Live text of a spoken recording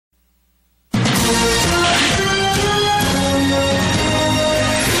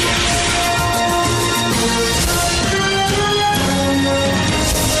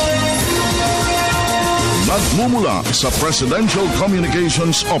Nagmumula sa Presidential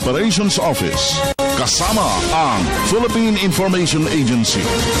Communications Operations Office. Kasama ang Philippine Information Agency,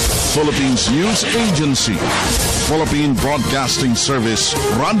 Philippines News Agency, Philippine Broadcasting Service,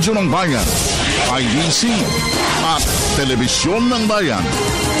 Radyo ng Bayan, IBC, at Telebisyon ng Bayan.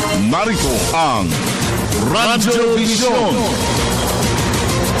 Narito ang RadyoBisyon.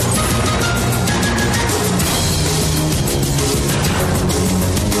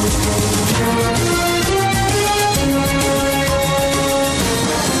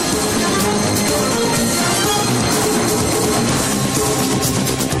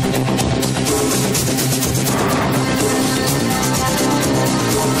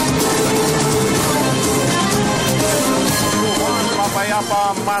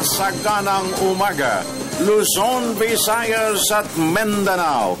 Masaganang umaga, Luzon, Visayas at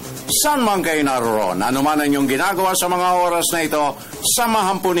Mindanao. Saan man kayo naroon, ano man ang inyong ginagawa sa mga oras na ito,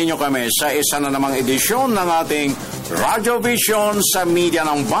 samahan po ninyo kami sa isa na namang edisyon ng ating RadyoBisyon sa Media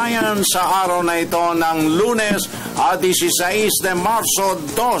ng Bayan sa araw na ito ng Lunes, 16 de Marso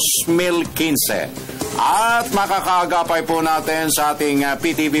 2015. At makakaagapay po natin sa ating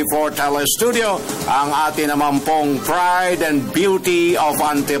PTV 4 Telestudio ang ating naman pong Pride and Beauty of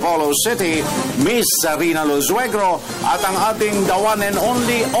Antipolo City, Miss Sarina Luzuegro, at ang ating the one and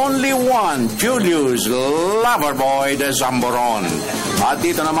only one, Julius Loverboy de Zamboron. At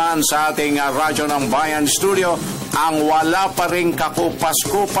dito naman sa ating Radyo ng Bayan Studio, ang wala pa ring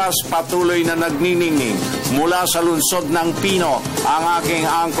kakupas-kupas, patuloy na nagniningning mula sa lungsod ng Pino, ang aking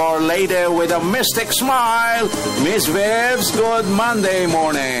anchor lady with a mystic smile, Miss Vibs. Good Monday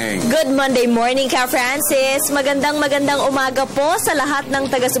morning. Good Monday morning, Ka Francis. Magandang umaga po sa lahat ng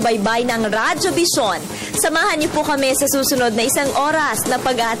taga-subaybay ng RadyoBisyon. Samahan niyo po kami sa susunod na isang oras na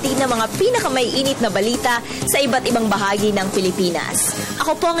pag-aati ng mga pinakamaiinit na balita sa iba't ibang bahagi ng Pilipinas.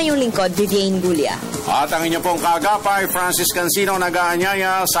 Ako po ang iyong lingkod, Vivian Gulia. At ang inyong pong kaagapay, Francis Cancino,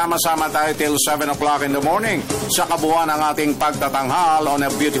 nag-aanyaya. Sama-sama tayo till 7 o'clock in the morning sa kabuuan ng ating pagtatanghal on a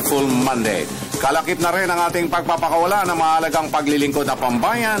beautiful Monday. Kalakip na rin ang ating pagpapakawala ng mahalagang paglilingkod na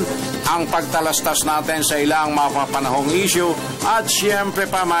pambayan, ang pagtalastas natin sa ilang mapapanahong issue, at siyempre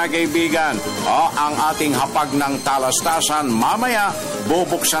pa mga kaibigan, ang ating hapag ng talastasan mamaya,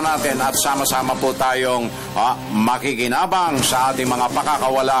 bubuksan natin at sama-sama po tayong makikinabang sa ating mga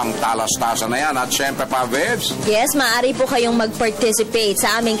pakakawalang talastasan na yan. At siyempre pa, Vibs? Yes, maaari po kayong mag-participate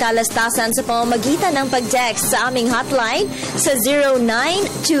sa aming talastasan sa pamamagitan ng pag-text sa aming hotline sa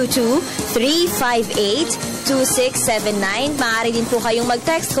 0922-358-2679. Maaari din po kayong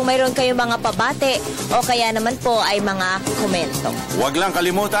mag-text kung mayroon kayong mga pabate o kaya naman po ay mga komento. Huwag lang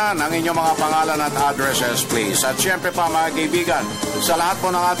kalimutan ang inyong mga pangalan at addresses, please. At siyempre pa mga kaibigan, sa lahat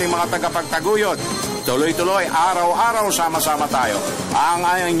po ng ating mga tagapagtaguyod, tuloy-tuloy, araw-araw, sama-sama tayo. Ang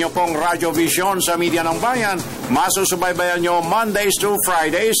inyo pong RadyoBisyon sa Media ng Bayan, masusubaybayan nyo Mondays to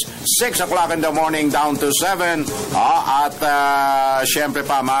Fridays, 6 o'clock in the morning down to 7. At siyempre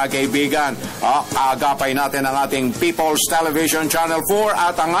pa mga kaibigan, agapay natin ang ating People's Television Channel 4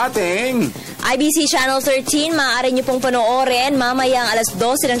 at ang ating IBC Channel 13, maaari nyo pong panoorin mamayang alas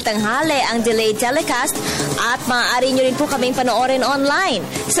 12 ng tanghali ang delayed telecast, at maaari nyo rin po kaming panoorin online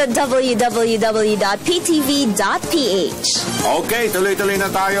sa www.ptv.ph. Okay, tuloy-tuloy na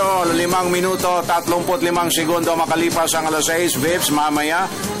tayo. 5 minuto, 35 segundo makalipas ang alas 6. Vibs, mamaya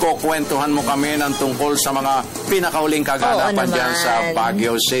kukwentuhan mo kami ng tungkol sa mga pinakauling kaganapan dyan sa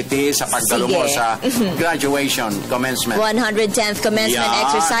Baguio City, sa pagdalo mo sa graduation, commencement. 110th commencement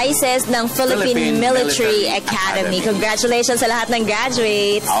exercises ng Philippine Military Academy. Congratulations sa lahat ng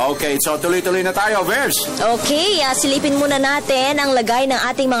graduates. Okay, so tuloy-tuloy na tayo, Vibs. Okay, silipin muna natin ang lagay ng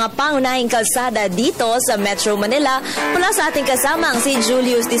ating mga pangunahing kalsada dito sa Metro Manila mula sa ating kasamang si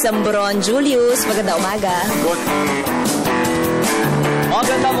Julius de Zamboron. Julius, magandang umaga. Good.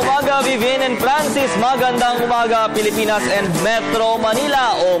 Magandang umaga, Vivian and Francis. Magandang umaga, Pilipinas and Metro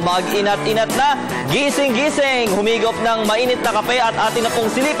Manila. O mag-inat-inat na, gising-gising, humigop ng mainit na kape at atin na pong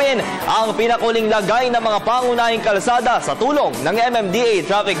silipin ang pinakuling lagay ng mga pangunahing kalsada sa tulong ng MMDA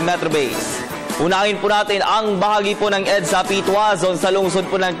Traffic Metro Base. Unahin po natin ang bahagi po ng EDSA Pituazon sa lungsod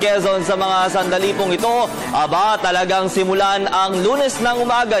po ng Quezon. Sa mga sandali pong ito, talagang simulan ang Lunes ng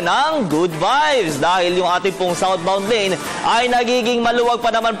umaga ng good vibes dahil yung ating pong southbound lane ay nagiging maluwag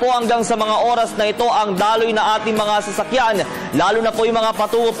pa naman po hanggang sa mga oras na ito ang daloy na ating mga sasakyan, lalo na po yung mga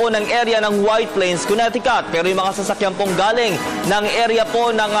patungo po ng area ng White Plains, Connecticut. Pero yung mga sasakyan pong galing ng area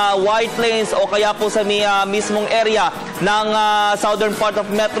po ng White Plains o kaya po sa mismong area ng southern part of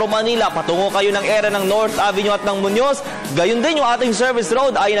Metro Manila, patungo kayo ng area ng North Avenue at ng Muñoz, gayon din yung ating service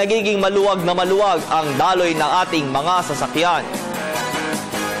road ay nagiging maluwag na maluwag ang daloy ng ating mga sasakyan.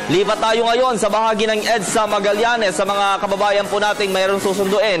 Lipat tayo ngayon sa bahagi ng EDSA Magallanes sa mga kababayan po nating mayroong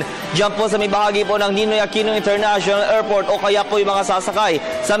susunduin. Diyan po sa may bahagi po ng Ninoy Aquino International Airport o kaya po yung mga sasakay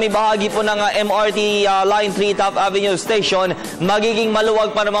sa may bahagi po ng MRT Line 3 Top Avenue Station. Magiging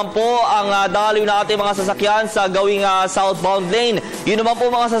maluwag pa naman po ang daloy na ating mga sasakyan sa gawing southbound lane. Yun naman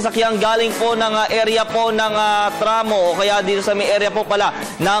po mga sasakyan galing po ng area po ng tramo o kaya dito sa may area po pala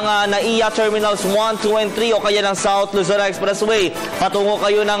ng NAIA Terminals 1, 2, and 3 o kaya ng South Luzon Expressway. Patungo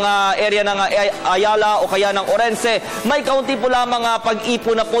kayo ng area ng Ayala o kaya ng Orense. May kaunti po lamang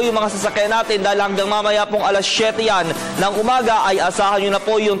pag-ipo na po yung mga sasakyan natin dahil hanggang mamaya pong alas 7 yan ng umaga ay asahan nyo na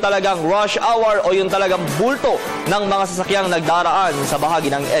po yung talagang rush hour o yung talagang bulto ng mga sasakyang nagdaraan sa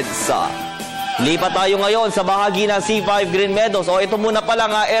bahagi ng EDSA. Lipat tayo ngayon sa bahagi ng C5 Green Meadows o ito muna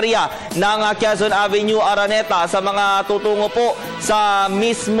palang area ng Quezon Avenue, Araneta sa mga tutungo po sa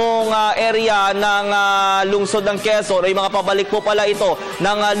mismong area ng lungsod ng Quezon o yung mga pabalik po pala ito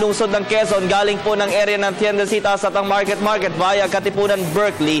ng lungsod ng Quezon galing po ng area ng Tiendesitas at ang Market via Katipunan,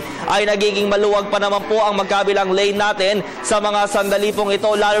 Berkeley ay nagiging maluwag pa naman po ang magkabilang lane natin sa mga sandali pong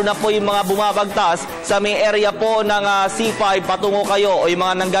ito lalo na po yung mga bumabagtas sa may area po ng C5 patungo kayo o yung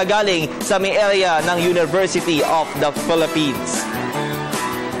mga nanggagaling sa may area ng University of the Philippines.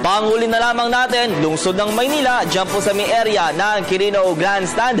 Panghuli na lamang natin, lungsod ng Maynila, dyan po sa may area ng Quirino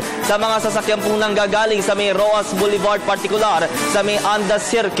Grandstand sa mga sasakyan pong nanggagaling sa may Roas Boulevard partikular sa may Andas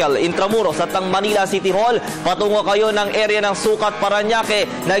Circle, Intramuros at ang Manila City Hall. Patungo kayo ng area ng Sukat, Parañaque.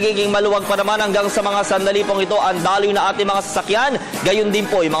 Nagiging maluwag pa naman hanggang sa mga sandali pong ito ang daloy na ating mga sasakyan. Gayun din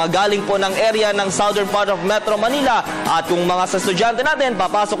po, yung mga galing po ng area ng southern part of Metro Manila. At kung mga sa estudyante natin,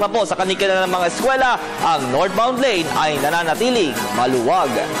 papasok na po sa kanikila ng mga eskwela, ang northbound lane ay nananatiling maluwag.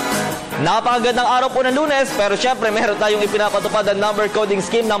 Napakagandang araw po ng Lunes, pero syempre meron tayong ipinapatupad ang number coding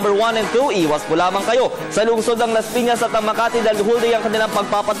scheme number 1 and 2. Iwas po lamang kayo sa lungsod ng Las Piñas at ang Makati dahil whole day ang kanilang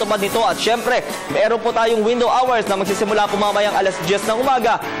pagpapatupad nito. At syempre, meron po tayong window hours na magsisimula po mamayang alas 10 ng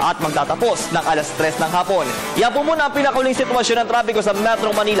umaga at magtatapos ng alas 3 ng hapon. Yan po muna ang pinakauling sitwasyon ng trapiko sa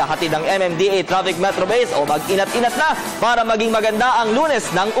Metro Manila, hatid ng MMDA Traffic Metro Base o mag-inat-inat na para maging maganda ang Lunes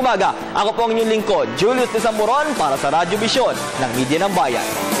ng umaga. Ako po ang inyong lingkod, Julius de Samburon para sa RadyoBisyon ng Media ng Bayan.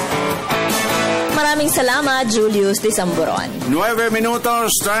 Maraming salamat, Julius de Samburon. 9 minutos,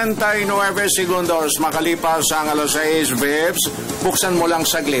 39 segundos. Makalipas ang alas 6, Vips. Buksan mo lang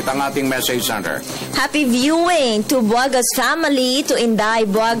saglit ang ating message center. Happy viewing to Buagas family, to Inday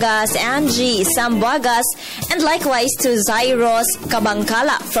Buagas, Angie, Sam Buagas, and likewise to Zairos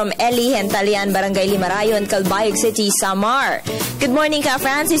Kabangkala from Eli Hentalian, Barangay Limarayon, Calbayog City, Samar. Good morning, Ka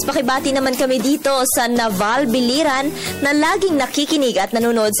Francis. Pakibati naman kami dito sa Naval Biliran na laging nakikinig at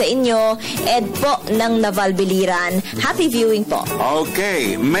nanonood sa inyo. Ed po ng Naval Biliran. Happy viewing po.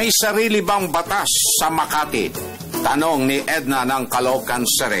 Okay, may sarili bang batas sa Makati? Tanong ni Edna ng Caloocan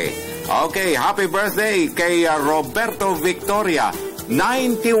City. Okay, happy birthday kay Roberto Victoria.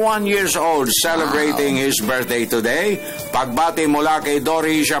 91 years old, celebrating his birthday today. Pagbati mula kay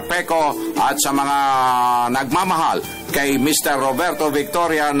Dory Japeco at sa mga nagmamahal kay Mr. Roberto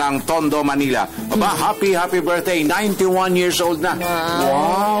Victoria ng Tondo, Manila. Aba, happy birthday. 91 years old na.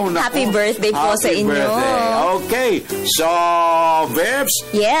 Wow. Naku. Happy birthday po sa inyo. Birthday. Okay. So, Vips?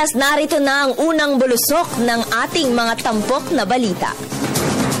 Yes, narito na ang unang bulusok ng ating mga tampok na balita.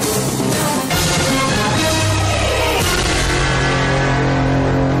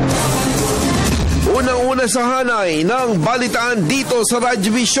 Unang-una sa hanay ng balitaan dito sa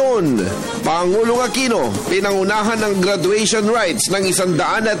RadyoBisyon. Pangulong Aquino, pinangunahan ng graduation rites ng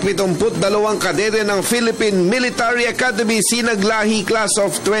 172 kadete ng Philippine Military Academy Sinaglahi Class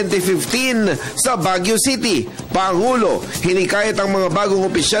of 2015 sa Baguio City. Pangulo, hinikayat ang mga bagong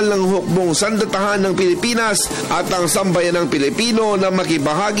opisyal ng hukbong sandatahan ng Pilipinas at ang sambayan ng Pilipino na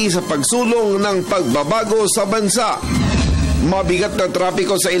makibahagi sa pagsulong ng pagbabago sa bansa. Mabigat na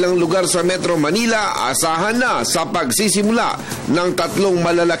trapiko sa ilang lugar sa Metro Manila, asahan na sa pagsisimula ng 3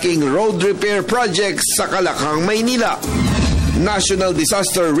 malalaking road repair projects sa Kalakang, Maynila. National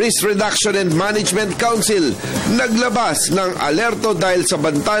Disaster Risk Reduction and Management Council naglabas ng alerto dahil sa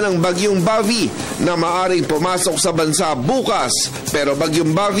banta ng Bagyong Bavi na maaring pumasok sa bansa bukas. Pero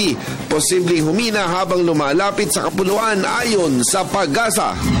Bagyong Bavi posibleng humina habang lumalapit sa kapuluan ayon sa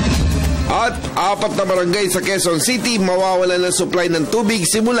Pag-asa. At 4 na barangay sa Quezon City mawawalan ng supply ng tubig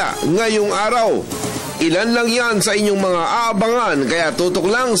simula ngayong araw. Ilan lang yan sa inyong mga aabangan, kaya tutok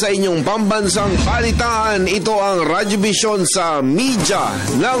lang sa inyong pambansang balitaan. Ito ang RadyoBisyon sa Media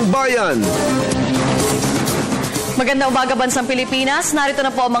ng Bayan. Magandang umaga bansang Pilipinas. Narito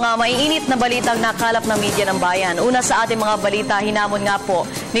na po ang mga maiinit na balitang nakalap ng media ng bayan. Una sa ating mga balita, hinamon nga po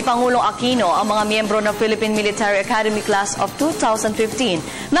ni Pangulong Aquino ang mga miyembro ng Philippine Military Academy Class of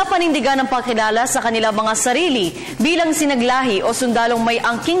 2015 na panindigan ng pagkilala sa kanilang mga sarili bilang sinaglahi o sundalong may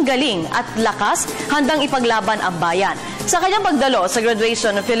angking galing at lakas handang ipaglaban ang bayan. Sa kanyang pagdalo sa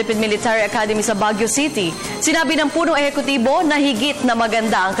graduation ng Philippine Military Academy sa Baguio City, sinabi ng punong ehekutibo na higit na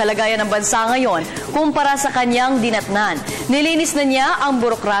maganda ang kalagayan ng bansa ngayon kumpara sa kanyang dinatnan. Nilinis na niya ang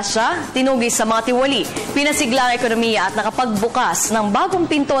burokrasya, tinugis sa mga tiwali, pinasigla ang ekonomiya at nakapagbukas ng bagong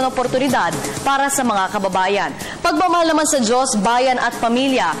pinto ng oportunidad para sa mga kababayan. Pagmamahal naman sa Diyos, bayan at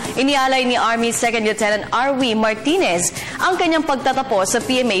pamilya, inialay ni Army 2nd Lieutenant R.W. Martinez ang kanyang pagtatapos sa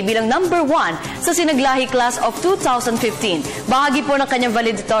PMA bilang number 1 sa sinaglahi class of 2015. Bahagi po ng kanyang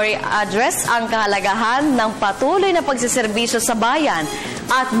valedictory address ang kahalagahan ng patuloy na pagsiservisyo sa bayan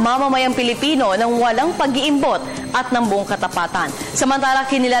at mamamayang Pilipino ng walang pag-iimbot at ng buong katapatan. Samantala,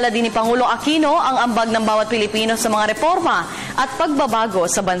 kinilala din ni Pangulong Aquino ang ambag ng bawat Pilipino sa mga reforma at pagbabago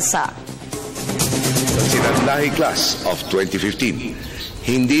sa bansa. Sa sinaglahi class of 2015,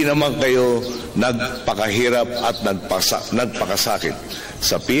 hindi naman kayo nagpakahirap at nagpakasakit.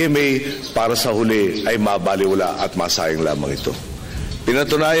 Sa PMA, para sa huli ay mabaliwala at masayang lamang ito.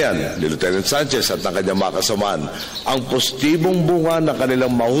 Pinatunayan ni Lieutenant Sanchez at ng kanyang mga kasamaan ang positibong bunga ng kanilang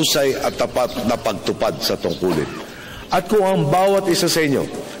mahusay at tapat na pagtupad sa tungkulin. At kung ang bawat isa sa inyo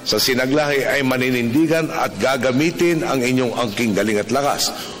sa sinaglahi ay maninindigan at gagamitin ang inyong angking galing at lakas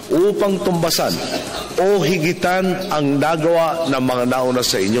upang tumbasan o higitan ang nagawa ng mga nauna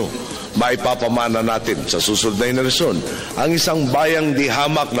sa inyo, maipapamana natin sa susunod na henerasyon ang isang bayang di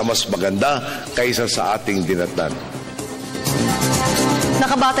hamak na mas maganda kaysa sa ating dinatnan.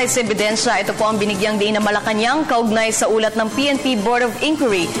 Nakabatay sa ebidensya, ito po ang binigyang diin ng Malacanang kaugnay sa ulat ng PNP Board of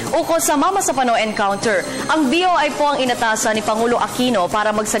Inquiry ukol sa Mama Sapano encounter. Ang BOI po ang inatasan ni Pangulo Aquino para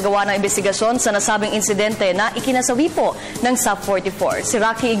magsagawa ng investigasyon sa nasabing insidente na ikinasawi po ng SUP 44. Si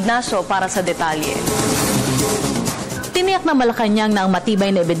Rocky Ignacio para sa detalye. Tiniyak ng Malacanang na ang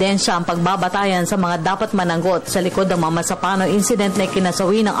matibay na ebidensya ang pagbabatayan sa mga dapat mananggot sa likod ng Mama Sapano incident na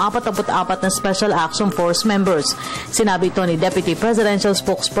ikinasawi ng 44 na Special Action Force members. Sinabi ito ni Deputy Presidential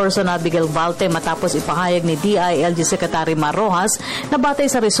Spokesperson Abigail Valte matapos ipahayag ni DILG Secretary Mar Rojas na batay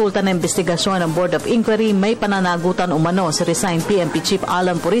sa resulta ng investigasyon ng Board of Inquiry may pananagutan umano si resigned PNP Chief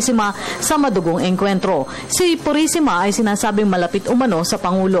Alan Purisima sa madugong engkwentro. Si Purisima ay sinasabing malapit umano sa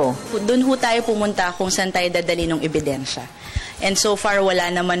Pangulo. Doon ho tayo pumunta kung saan tayo dadali ng ebidensya. And so far, wala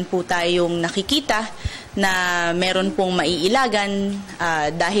naman po tayong nakikita na meron pong maiilagan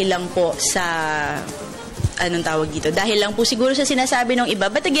dahil lang po sa, anong tawag dito, dahil lang po siguro sa sinasabi ng iba.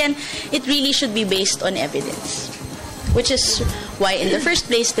 But again, it really should be based on evidence, which is why in the first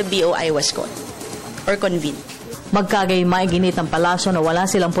place, the BOI was called or convened. Magkagaymay ginit ang palasyo na wala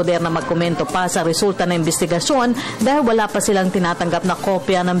silang poder na magkomento pa sa resulta ng investigasyon dahil wala pa silang tinatanggap na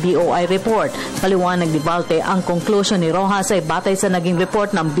kopya ng BOI report. Paliwanag ni Valte, ang conclusion ni Rojas ay batay sa naging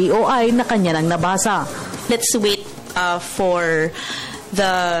report ng BOI na kanya nang nabasa. Let's wait for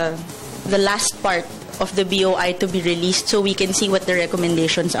the last part of the BOI to be released so we can see what the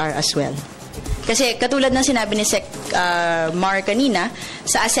recommendations are as well. Kasi katulad ng sinabi ni Sec Mar kanina,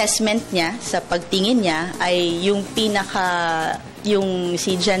 sa assessment niya, sa pagtingin niya, ay yung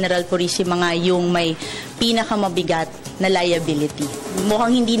si General Purisima nga yung may pinakamabigat na liability.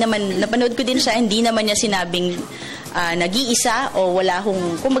 Mukhang hindi naman, napanood ko din siya, hindi naman niya sinabing nag-iisa o wala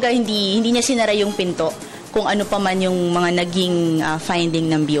kumbaga hindi niya sinara yung pinto kung ano pa man yung mga naging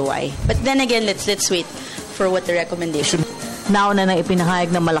finding ng BOI. But then again, let's wait for what the recommendation. Nauna nang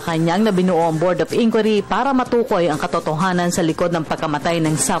ipinahayag ng Malacanang na binuo ang Board of Inquiry para matukoy ang katotohanan sa likod ng pagkamatay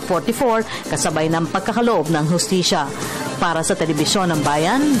ng SUP 44 kasabay ng pagkakaloob ng hustisya. Para sa Telebisyon ng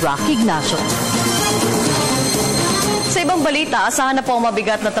Bayan, Rocky Ignacio. Sa ibang balita, asahan na po ang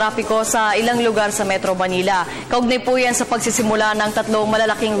mabigat na trapiko sa ilang lugar sa Metro Manila. Kaugnay po yan sa pagsisimula ng 3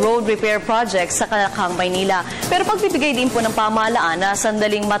 malalaking road repair projects sa Kalakang, Maynila. Pero pagbibigay din po ng pamahalaan na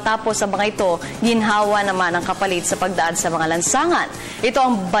sandaling matapos ang mga ito, ginhawa naman ang kapalit sa pagdaan sa mga lansangan. Ito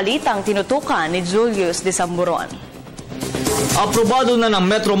ang balitang tinutukan ni Julius de Samburon. Aprobado na ng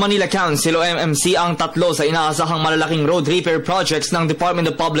Metro Manila Council o MMC ang 3 sa inaasahang malalaking road repair projects ng Department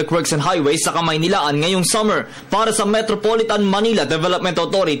of Public Works and Highways sa Kamaynilaan ngayong summer. Para sa Metropolitan Manila Development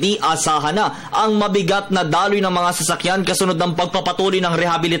Authority, asahan na ang mabigat na daloy ng mga sasakyan kasunod ng pagpapatuloy ng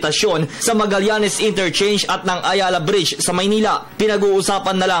rehabilitasyon sa Magallanes Interchange at ng Ayala Bridge sa Maynila.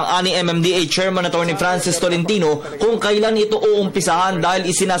 Pinag-uusapan na lang ani MMDA Chairman Attorney Francis Tolentino kung kailan ito uumpisahan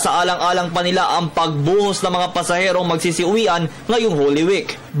dahil isinasaalang-alang pa nila ang pagbuhos ng mga pasaherong magsisiuwian ngayong Holy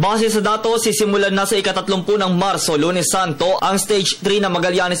Week. Base sa datos, sisimulan na sa ika-30 ng Marso, Lunes Santo, ang Stage 3 ng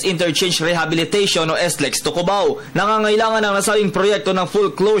Magallanes Interchange Rehabilitation o SLEX to Cubao. Nangangailangan ng nasabing proyekto ng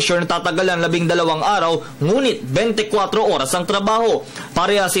full closure na tatagalan 12 araw, ngunit 24 oras ang trabaho.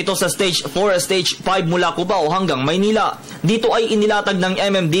 Parehas ito sa Stage 4, Stage 5 mula Cubao hanggang Maynila. Dito ay inilatag ng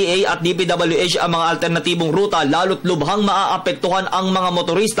MMDA at DPWH ang mga alternatibong ruta lalo't lubhang maaapektuhan ang mga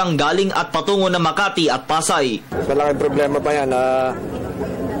motoristang galing at patungo ng Makati at Pasay. Malaking problema pa yan.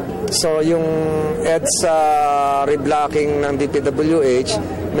 So yung EDSA reblocking ng DPWH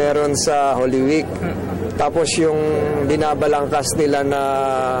meron sa Holy Week. Tapos yung binabalangkas nila na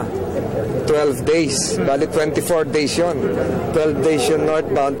 12 days. Bali 24 days yun. 12 days yun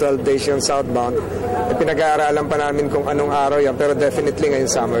northbound, 12 days yun southbound. Pinag-aaralan pa namin kung anong araw yan, pero definitely ngayon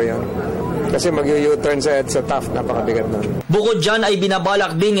summer yan. Kasi mag-U-turn sa EDSA, tough, napakabigat nun. Bukod dyan ay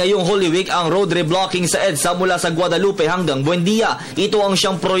binabalak din ngayong Holy Week ang road reblocking sa EDSA mula sa Guadalupe hanggang Buendia. Ito ang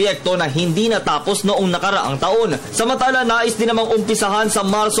siyang proyekto na hindi natapos noong nakaraang taon. Samantala, nais din namang umpisahan sa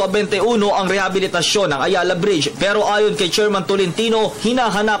Marso 21 ang rehabilitasyon ng Ayala Bridge. Pero ayon kay Chairman Tolentino,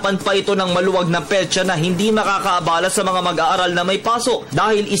 hinahanapan pa ito ng maluwag na petsa na hindi makakaabala sa mga mag-aaral na may pasok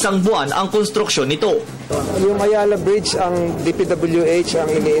dahil isang buwan ang konstruksyon nito. Yung Ayala Bridge, ang DPWH,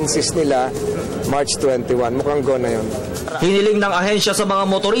 ang ini-insist nila, March 21. Mukhang go na yun. Hiniling ng ahensya sa mga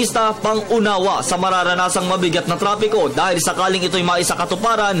motorista pang-unawa sa mararanasang mabigat na trapiko dahil sakaling ito'y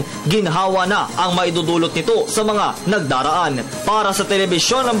maisakatuparan, ginhawa na ang maidudulot nito sa mga nagdaraan. Para sa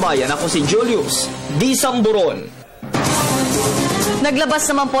Telebisyon ng Bayan, ako si Julius D. Samburon. Naglabas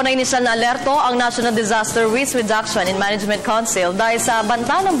naman po na inisyal na alerto ang National Disaster Risk Reduction and Management Council dahil sa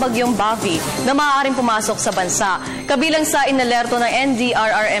banta ng bagyong Bavi na maaaring pumasok sa bansa. Kabilang sa inalerto ng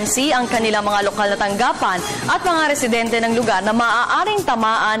NDRRMC ang kanilang mga lokal na tanggapan at mga residente ng lugar na maaaring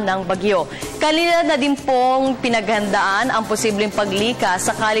tamaan ng bagyo. Kanila na din pong pinaghandaan ang posibleng paglikas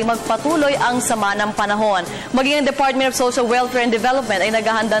sakaling magpatuloy ang sama ng panahon. Maging ang Department of Social Welfare and Development ay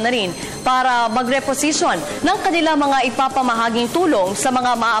naghahanda na rin para mag-reposition ng kanilang mga ipapamahaging tulong sa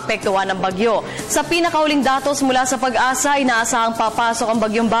mga maapektuhan ng bagyo. Sa pinakauling datos mula sa Pag-asa, inaasahang papasok ang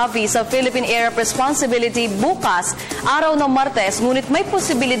bagyong Bavi sa Philippine Area of Responsibility bukas, araw ng Martes, ngunit may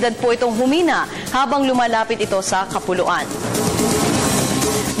posibilidad po itong humina habang lumalapit ito sa kapuluan.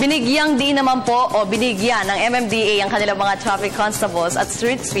 Binigyan ng MMDA ang kanilang mga traffic constables at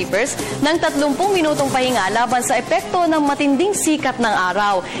street sweepers ng 30 minutong pahinga laban sa epekto ng matinding sikat ng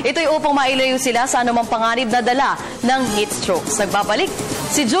araw. Ito'y upang mailayo sila sa anumang panganib na dala ng heat stroke. Nagbabalik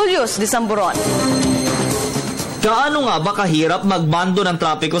si Julius D. Samburon. Gaano nga ba kahirap magbando ng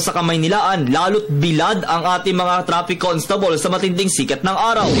trapiko sa Kamaynilaan lalo't bilad ang ating mga traffic constable sa matinding sikat ng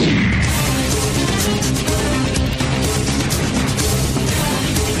araw?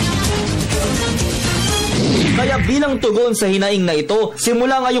 Kaya bilang tugon sa hinaing na ito,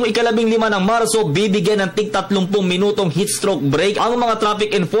 simula ngayong ika-15 ng Marso, bibigyan ng tig 30 minutong heat stroke break ang mga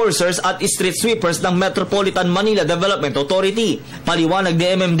traffic enforcers at street sweepers ng Metropolitan Manila Development Authority. Paliwanag ni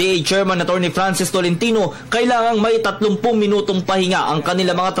MMDA Chairman Attorney Francis Tolentino, kailangang may 30 minutong pahinga ang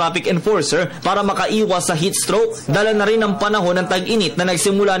kanila mga traffic enforcer para makaiwas sa heat stroke, dala na rin ang panahon ng tag-init na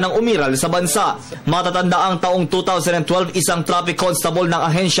nagsimula ng umiral sa bansa. Matatanda ang taong 2012, isang traffic constable ng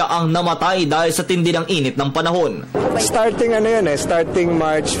ahensya ang namatay dahil sa tindi ng init ng panahon. Starting starting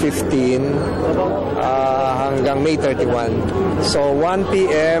March 15 hanggang May 31. So 1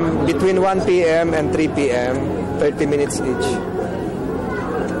 p.m., between 1 p.m. and 3 p.m., 30 minutes each.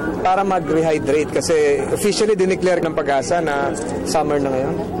 Para mag-rehydrate kasi officially dineclare ng Pag-asa na summer na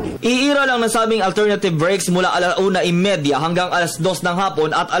ngayon. Iira lang nasabing alternative breaks mula 1:30 hanggang 2:00 ng hapon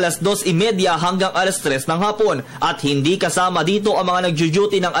at 2:30 hanggang 3:00 ng hapon. At hindi kasama dito ang mga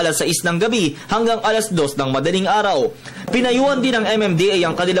nagjo-duty ng 6:00 ng gabi hanggang 2:00 ng madaling araw. Pinayuhan din ng MMDA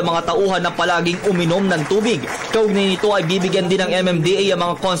ang kanilang mga tauhan na palaging uminom ng tubig. Kaugnay nito ay bibigyan din ng MMDA ang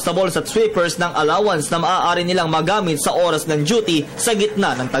mga constables at sweepers ng allowance na maaari nilang magamit sa oras ng duty sa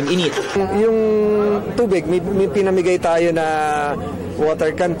gitna ng tag-init. Yung tubig, may pinamigay tayo na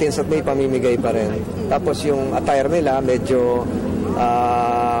water canteens at may pamimigay pa rin. Tapos yung attire nila medyo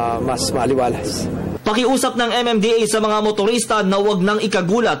mas maliwalas. Pakiusap ng MMDA sa mga motorista na huwag nang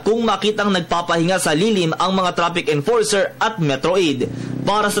ikagulat kung makitang nagpapahinga sa lilim ang mga traffic enforcer at Metro Aid.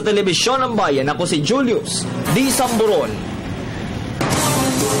 Para sa Telebisyon ng Bayan, ako si Julius D. Samburon.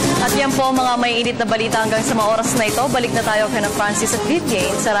 At yan po mga may init na balita hanggang sa mga oras na ito. Balik na tayo kay Francis at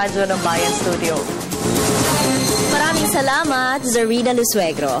Vivian sa Radyo ng Bayan Studio. Maraming salamat, Zarina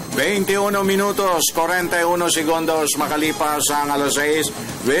Lusuegro. 21 minutos, 41 segundos makalipas ang 6:00.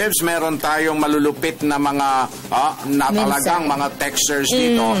 Webs, meron tayong malulupit na mga talagang mga texters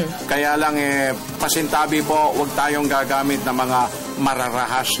dito. Kaya lang pasintabi po, huwag tayong gagamit ng mga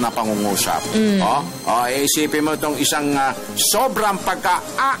mararahas na pangungusap. Isipin mo itong isang sobrang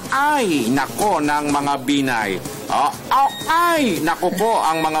pagka-aay nako ng mga binay. Nako po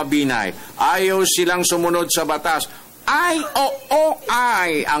ang mga binay. Ayaw silang sumunod sa batas. Ay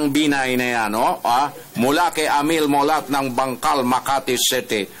ang binay na yan. Mula kay Amil Molat ng Bangkal, Makati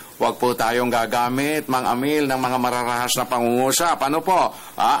City. Huwag po tayong gagamit, Mang Amil, ng mga mararahas na pangungusap. Ano po?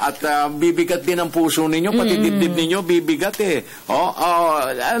 At bibigat din ang puso ninyo, pati dibdib ninyo, bibigat eh.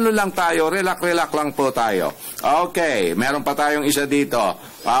 Ano lang tayo, relax lang po tayo. Okay, meron pa tayong isa dito.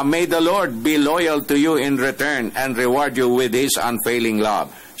 May the Lord be loyal to you in return and reward you with His unfailing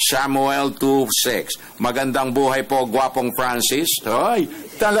love. Samuel 2:6. Magandang buhay po, gwapong Francis. Ay,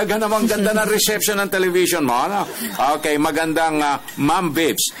 talaga namang ganda ng reception ng television mo. Ano? Okay, magandang Ma'am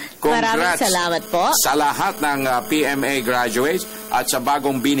Bibs. Congrats. Maraming salamat po sa lahat ng PMA graduates at sa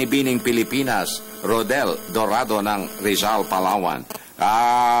bagong binibining Pilipinas, Rodel Dorado ng Rizal, Palawan.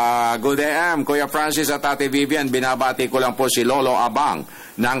 Good AM, Kuya Francis at Ate Vivian. Binabati ko lang po si Lolo Abang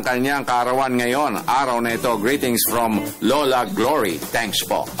ng kanyang kaarawan ngayon. Araw na ito. Greetings from Lola Glory. Thanks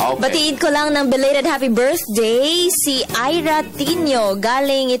po. Okay. Batiin ko lang ng belated happy birthday si Ira Tinio.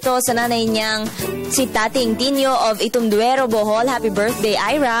 Galing ito sa nanay niyang si Tating Tinio of Itumduero, Bohol. Happy birthday,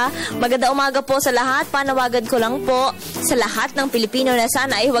 Ira. Maganda umaga po sa lahat. Panawagan ko lang po sa lahat ng Pilipino na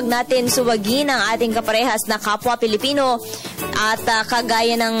sana ay huwag natin suwagin ang ating kaparehas na kapwa Pilipino at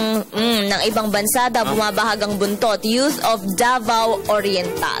kagaya ng ibang bansa na bumabahagang buntot. Youth of Davao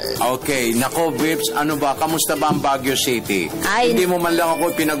Oriental. Okay. Nako, Vips, ano ba? Kamusta ba ang Baguio City? Hindi mo man lang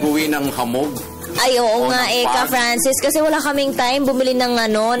ako pinag-uwi ng hamog? Ay, oo nga Ka Francis, kasi wala kaming time bumili ng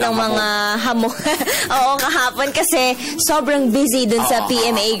ng mga hamog. Oo, kahapon kasi sobrang busy dun sa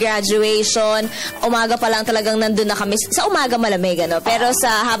PMA graduation. Umaga pa lang talagang nandun na kami. Sa umaga malamig, pero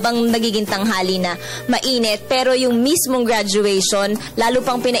sa habang nagiging tanghali na, mainit. Pero yung mismong graduation, lalo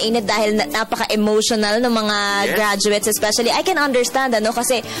pang pinainit dahil napaka-emotional ng mga graduates, especially. I can understand,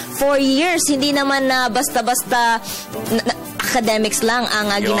 kasi 4 years, hindi naman na basta-basta academics lang ang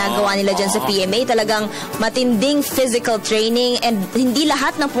ginagawa nila dyan sa PMA. Talagang matinding physical training and hindi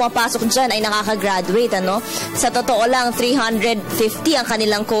lahat ng pumapasok dyan ay nakaka-graduate. Sa totoo lang, 350 ang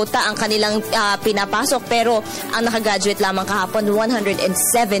kanilang quota, ang kanilang pinapasok, pero ang nakagraduate lamang kahapon,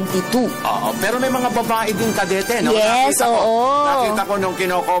 172. Pero may mga babae din kadete, no? Yes, oo. Nakita ko nung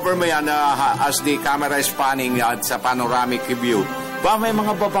kino-cover mo yan as the camera is panning sa panoramic view. May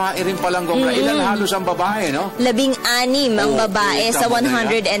mga babae rin palang gumra. Ilan halos ang babae, no? 16 ang babae sa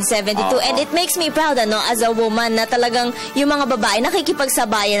 172. And it makes me proud, as a woman, na talagang yung mga babae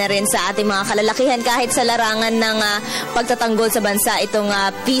nakikipagsabayan na rin sa ating mga kalalakihan kahit sa larangan ng pagtatanggol sa bansa. Itong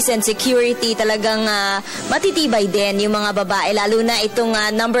peace and security, talagang matitibay din yung mga babae. Lalo na itong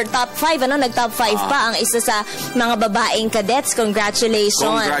top 5, nag-top 5 pa ang isa sa mga babaeng cadets. Congratulations.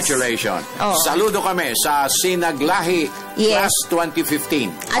 Congratulations. Saludo kami sa Sinaglahi Class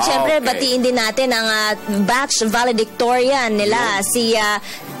 2015. At syempre, batiin din natin ang batch valedictorian nila. Si,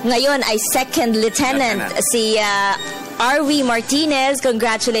 ngayon ay second lieutenant, si RV Martinez.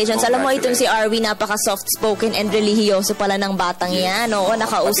 Congratulations. Alam mo, itong si RV, napaka-soft-spoken and religyoso pala ng batang yan. Oo,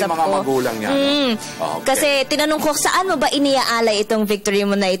 nakausap ko. Pati mga magulang yan. Kasi tinanong ko, saan mo ba iniaalay itong victory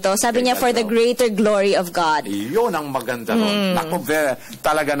mo na ito? Sabi niya, for the greater glory of God. Yun ang maganda nun. Naku,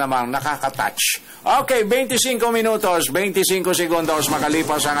 talaga namang nakaka-touch. Okay, 25 minutos, 25 segundos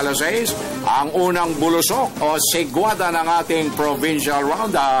makalipas ang alas 6. Ang unang bulusok o sigwada ng ating provincial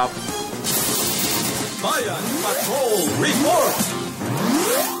roundup. Bayan Patrol Report!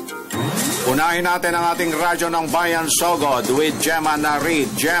 Unahin natin ang ating radyo ng Bayan Sogod with Gemma Narid.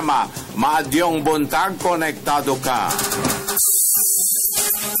 Gemma, maadyong buntag, konektado ka.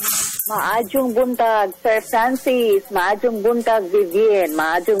 Maadyong buntag, Sir Francis. Maadyong buntag, Vivian.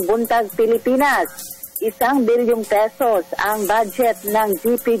 Maadyong buntag, Pilipinas. 1 bilyong pesos ang budget ng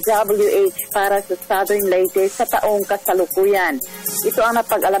DPWH para sa Southern Leyte sa taong kasalukuyan. Ito ang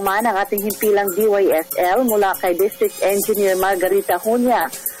napag-alaman ng ating himpilang DYSL mula kay District Engineer Margarita Hunya.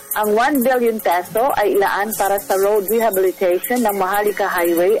 Ang 1 billion peso ay ilaan para sa road rehabilitation ng Maharlika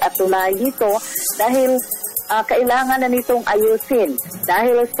Highway at tulay nito dahil kailangan na nitong ayusin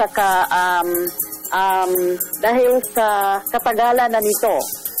dahil sa katagalan na nito.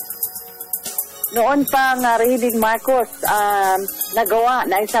 Noon pang Rehiding Marcos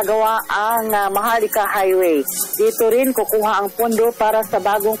naisagawa ang Maharlika Highway. Dito rin kukuha ang pondo para sa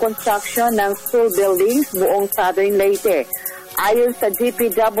bagong construction ng school buildings buong Southern Leyte. Ayon sa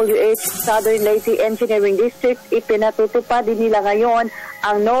DPWH Southern Leyte Engineering District, ipinatutupad din nila ngayon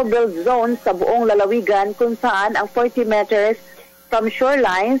ang no-build zone sa buong lalawigan kung saan ang 40 meters from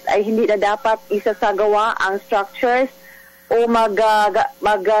shorelines ay hindi na dapat isasagawa ang structures o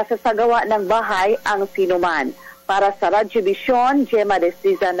magsasagawa ng bahay ang sinuman. Para sa RadyoBisyon, Gemma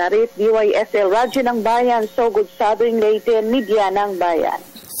Destiza Narit, DYSL Radyo ng Bayan, Sogod Southern Leyte, Media ng Bayan.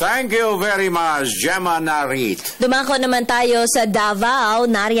 Thank you very much, Gemma Narit. Dumako naman tayo sa Davao.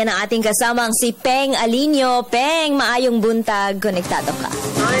 Nariyan ang ating kasamang si Peng Alinio. Peng, maayong buntag. Konektado ka.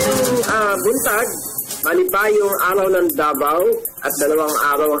 Maayong buntag. Malipayong araw ng Davao at 2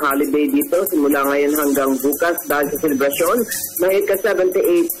 araw ang holiday dito simula ngayon hanggang bukas dahil sa selebrasyon ng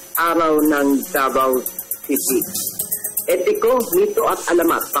ika-78 araw ng Davao City. Etiko, mito at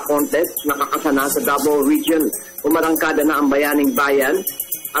alamat sa contest nakakasana sa Davao Region. Umarangkada na ang bayaning bayan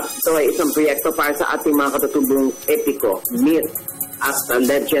at ito ay isang proyekto para sa ating mga katutubong etiko, myth at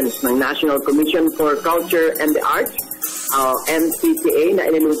legends ng National Commission for Culture and the Arts, NCCA, na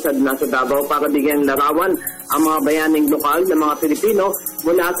inilusad na sa Davao para bigyan larawan ang mga bayaning lokal ng mga Pilipino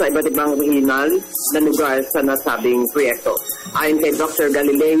mula sa iba't ibang regional na lugar sa nasabing proyekto. Ayon kay Dr.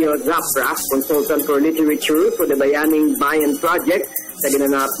 Galileo Zapra, Consultant for Literature for the Bayaning Bayan Project, sa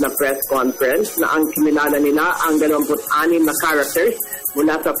ginanap na press conference na ang kinilala nila ang 26 na characters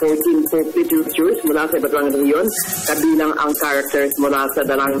mula sa 14 folk literatures mula sa iba't ibang rehiyon, kabilang ang characters mula sa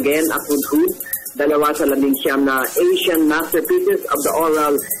Darangen at Hudhud, 2 sa 19 na Asian masterpieces of the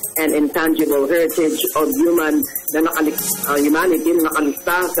oral and intangible heritage of humanity na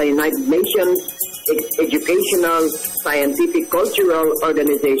nakalista sa United Nations Educational, Scientific, Cultural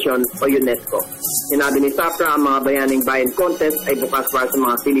Organization o UNESCO. Sinabi ni Sapra, ang mga bayaning bayan contest ay bukas para sa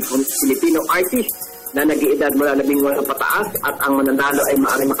mga Filipino artists na nag-iedad mula 18 pataas at ang mananalo ay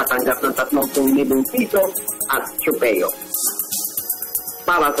maaaring makatanggap ng 30,000 piso at tropeo.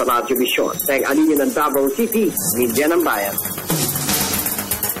 Para sa RadyoBisyon, Peng Alinio ng Davao City, Media ng Bayan.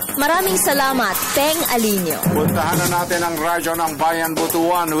 Maraming salamat, Peng Alinio. Puntahan na natin ang Radyo ng Bayan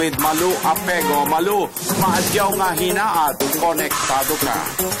Butuan with Malu Apego. Malu, maadyaw nga hinaat, konektado ka.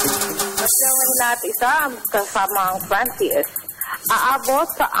 Maadyaw nga hinaat isa, kasama ang Francis. Aabot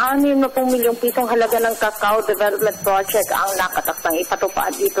sa 60 milyong pisong halaga ng Cacao Development Project ang nakataktang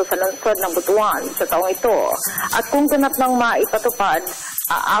ipatupad dito sa lungsod ng Butuan sa taong ito. At kung ganap nang maipatupad,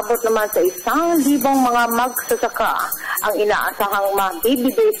 aabot naman sa 1,000 mga magsasaka ang inaasahang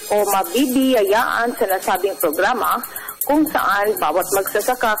mabibigay o mabibiyayaan sa nasabing programa kung saan bawat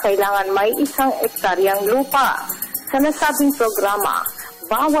magsasaka kailangan may 1 ektaryang lupa. Sa nasabing programa,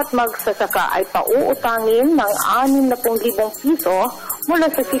 bawat magsasaka ay pauutangin ng 60,000 piso mula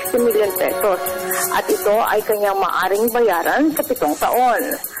sa 60 million pesos at ito ay kanyang maaring bayaran sa 7 taon.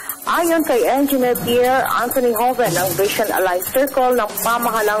 Ayon kay Engineer Pierre Anthony Hoven ng Vision Alliance Circle ng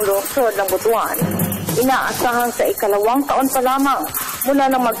pamahalang lungsod ng Butuan, inaasahan sa 2 taon pa lamang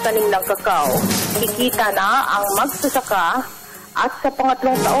mula nang magtanim ng kakao, kikita na ang magsasaka at sa 3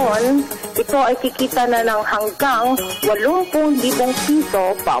 taon, ito ay kikita na ng hanggang 80,000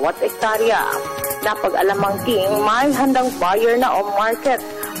 piso bawat ektarya. Napag-alamang ding may handang buyer na o market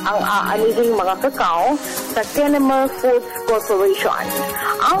ang aanihing mga kakao sa Kennemer Foods Corporation.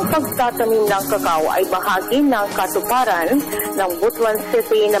 Ang pagtatanim ng kakao ay bahagi ng katuparan ng Butuan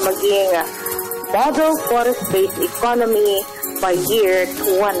City na maging Model Forest-Based Economy by year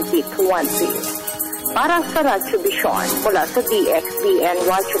 2020. Para sa RadyoBisyon, mula sa DXBN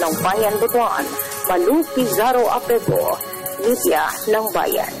Radyo ng Bayan Butuan, Malu Pizarro Apego, Media ng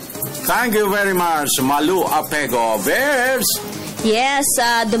Bayan. Thank you very much, Malu Apego. Bears! Yes,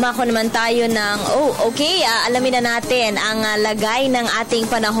 dumako naman tayo ng, alamin na natin ang lagay ng ating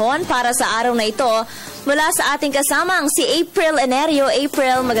panahon para sa araw na ito mula sa ating kasamang si April Enerio.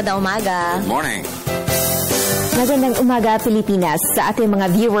 April, magandang umaga. Good morning. Magandang umaga, Pilipinas. Sa ating mga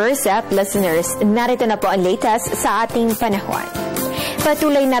viewers at listeners, narito na po ang latest sa ating panahon.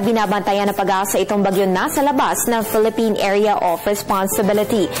 Patuloy na binabantayan ng pag-asa itong bagyo nasa labas ng Philippine Area of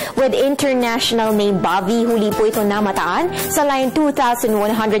Responsibility. With international name Bavi, huli po ito namataan sa line 2,100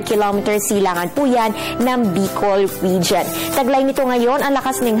 kilometers silangan po yan ng Bicol Region. Taglay nito ngayon ang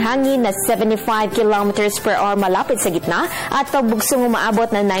lakas ng hangin na 75 kilometers per hour malapit sa gitna at pagbugsong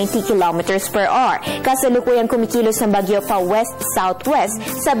umaabot na 90 kilometers per hour. Kasalukuyang kumikilos ng bagyo pa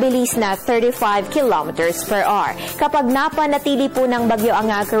west-southwest sa bilis na 35 kilometers per hour. Kapag napanatili po ng bagyo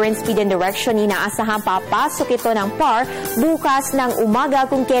ang current speed and direction, inaasahan papasok ito ng PAR bukas ng umaga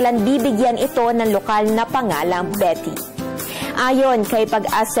kung kailan bibigyan ito ng lokal na pangalang Betty. Ayon kay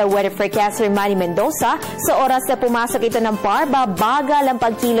Pag-asa Weather Forecaster Manny Mendoza, sa oras na pumasok ito ng PAR, babagal ang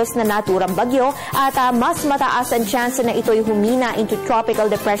pagkilos na naturang bagyo at mas mataas ang chance na ito'y humina into tropical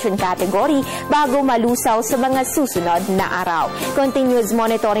depression category bago malusaw sa mga susunod na araw. Continuous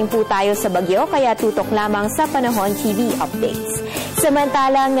monitoring po tayo sa bagyo kaya tutok lamang sa Panahon TV updates.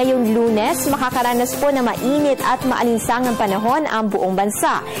 Samantala, ngayong Lunes, makakaranas po na mainit at maalinsangang panahon ang buong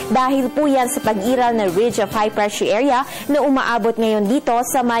bansa. Dahil po yan sa pag-iral na ridge of high pressure area na umaabot ngayon dito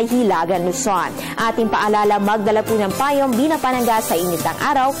sa may Hilagan, Luzon. Ating paalala, magdala po ng payong binapanangga sa init ng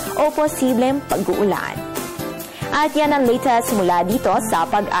araw o posibleng pag-uulan. At yan ang latest mula dito sa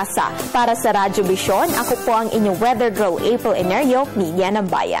Pag-asa. Para sa RadyoBisyon, ako po ang inyong weather girl, April Enerio, Media ng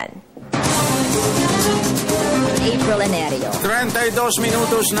Bayan. April Enerio. 32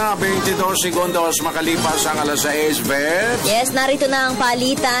 minutos na 22 segundos makalipas ang alas 6, Beth. Yes, narito na ang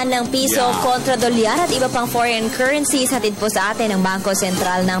palitan ng piso kontra dolyar at iba pang foreign currencies hatid po sa atin ng Bangko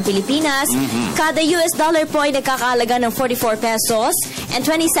Sentral ng Pilipinas. Kada US dollar po ay nagkakahalaga ng 44 pesos and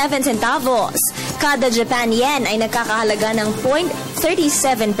 27 centavos. Kada Japan yen ay nagkakahalaga ng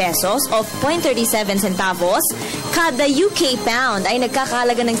 0.37 pesos o 0.37 centavos. Kada UK pound ay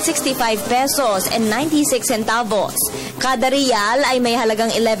nagkakahalaga ng 65 pesos and 96 centavos. Kada real ay may halagang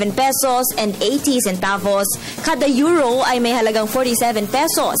 11 pesos and 80 centavos. Kada euro ay may halagang 47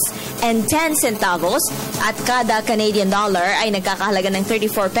 pesos and 10 centavos. At kada Canadian dollar ay nagkakahalaga ng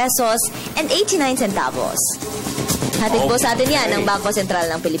 34 pesos and 89 centavos. Hatid po sa atin yan ng Bangko Sentral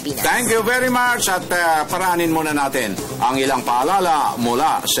ng Pilipinas. Thank you very much at paraanin muna natin ang ilang paalala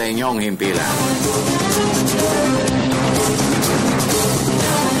mula sa inyong himpilan.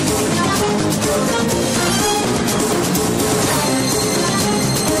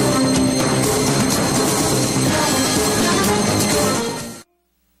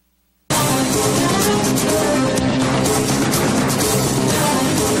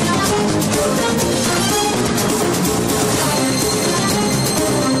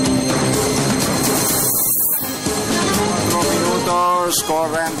 Minutos,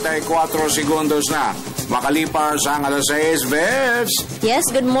 44 segundos na. Makalipas ang alas 6, Bebs. Yes,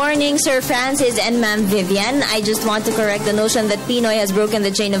 good morning, Sir Francis and Ma'am Vivian. I just want to correct the notion that Pinoy has broken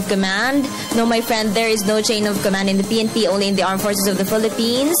the chain of command. No, my friend, there is no chain of command in the PNP, only in the Armed Forces of the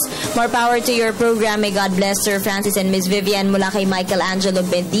Philippines. More power to your program. May God bless Sir Francis and Miss Vivian mula kay Michael Angelo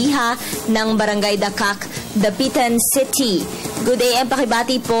Bendiha ng Barangay Dakak, Dapitan City. Good day and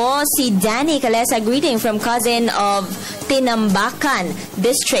pakibati po si Danny Calesa, greeting from cousin of Tinambakan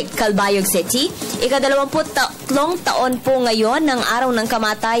District, Calbayog City. Ika-23 taon po ngayon ng araw ng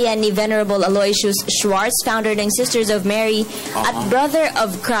kamatayan ni Venerable Aloysius Schwartz, founder ng Sisters of Mary at Brother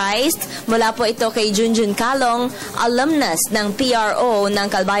of Christ. Mula po ito kay Junjun Kalong, alumnus ng PRO ng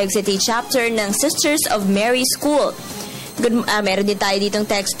Calbayog City chapter ng Sisters of Mary School. Meron din tayo ditong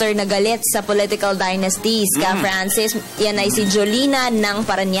texter na galit sa political dynasties. Ka Francis, yan ay si Jolina ng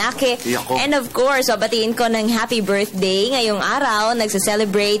Paranaque. And of course, babatiin ko ng happy birthday ngayong araw.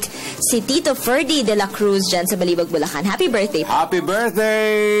 Nagsa-celebrate si Tito Ferdy de la Cruz dyan sa Balibag, Bulacan. Happy birthday po. Happy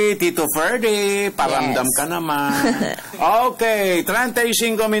birthday, Tito Ferdy. Paramdam ka naman. Okay,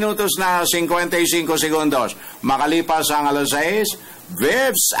 35 minutos na 55 segundos. Makalipas ang alas 6,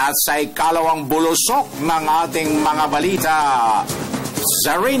 Vibs at sa ikalawang bulusok ng ating mga balita.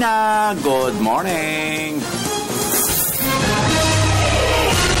 Zarina, good morning.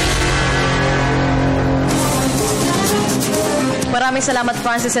 Maraming salamat,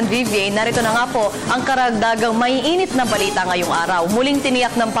 Francis and Vivian. Narito na nga po ang karagdagang maiinit na balita ngayong araw. Muling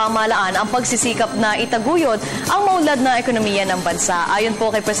tiniyak ng pamahalaan ang pagsisikap na itaguyod ang maunlad na ekonomiya ng bansa. Ayon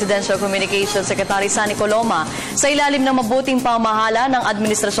po kay Presidential Communications Secretary Sunny Coloma, sa ilalim ng mabuting pamahala ng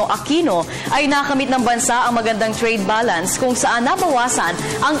Administrasyong Aquino ay nakamit ng bansa ang magandang trade balance kung saan nabawasan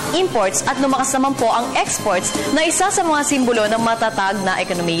ang imports at lumakas naman po ang exports na isa sa mga simbolo ng matatag na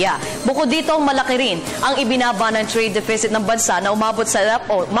ekonomiya. Bukod dito, malaki rin ang ibinaba ng trade deficit ng bansa na umabot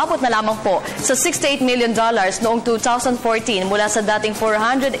na lamang po sa $68 million noong 2014 mula sa dating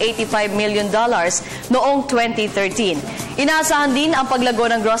 $485 million noong 2013. Inaasahan din ang paglago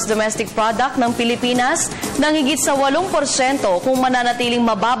ng gross domestic product ng Pilipinas ng higit sa 8% kung mananatiling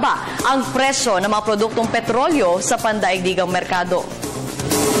mababa ang presyo ng mga produktong petrolyo sa pandaigdigang merkado.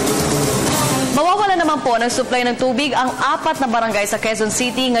 Mawawala naman po ng supply ng tubig ang 4 na barangay sa Quezon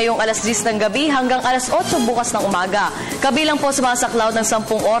City ngayong alas 10 ng gabi hanggang alas 8 bukas ng umaga. Kabilang po sa mga saklaw ng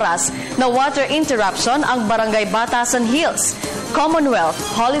 10 oras na water interruption ang barangay Batasan Hills, Commonwealth,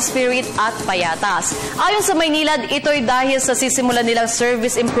 Holy Spirit at Payatas. Ayon sa Maynilad, ito'y dahil sa sisimulan nilang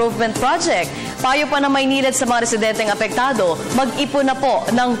Service Improvement Project. Payo pa na Maynilad sa mga residenteng apektado, mag-ipon na po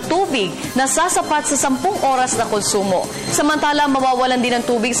ng tubig na sasapat sa 10 oras na konsumo. Samantala, mawawalan din ng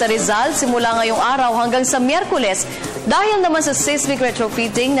tubig sa Rizal simula ngayong araw hanggang sa Miyerkules dahil naman sa seismic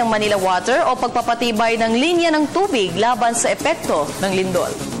retrofitting ng Manila Water o pagpapatibay ng linya ng tubig laban sa epekto ng lindol.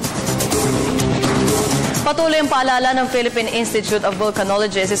 Patuloy ang paalala ng Philippine Institute of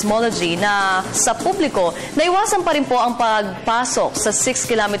Volcanology and Seismology na sa publiko, naiwasan pa rin po ang pagpasok sa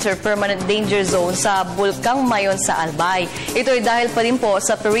 6-kilometer permanent danger zone sa Bulkang Mayon sa Albay. Ito ay dahil pa rin po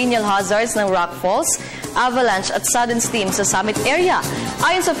sa perennial hazards ng rock falls, avalanche at sudden steam sa summit area.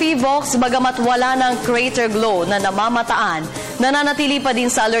 Ayon sa PHIVOLCS, bagamat wala ng crater glow na namamataan, nananatili pa din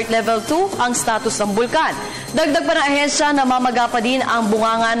sa alert level 2 ang status ng bulkan. Dagdag pa ng ahensya, namamaga pa din ang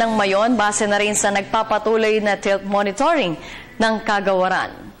bunganga ng Mayon base na rin sa nagpapatuloy na tilt monitoring ng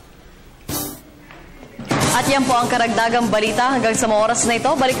kagawaran. At yan po ang karagdagang balita. Hanggang sa mga oras na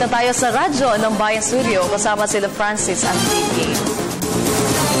ito, balik na tayo sa Radyo ng Bayan Studio kasama sila Francis at Vicky.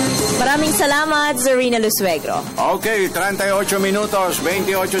 Maraming salamat, Zarina Lusuegro. Okay, 38 minutos,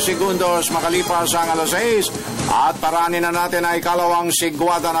 28 segundos makalipas ang alas 6 at paranin na natin ay ikalawang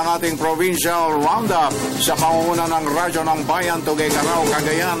sigwada ng ating provincial roundup sa pangunguna ng Radyo ng Bayan, Tuguegarao,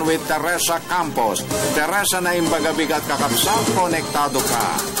 Cagayan with Teresa Campos. Teresa, na imbagabigat kakapsat, konektado ka.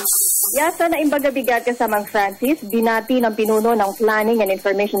 Yasa na imbagabigat kasamang Francis, binati ng pinuno ng Planning and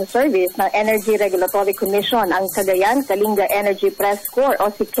Information Service ng Energy Regulatory Commission ang Cagayan Kalinga Energy Press Corps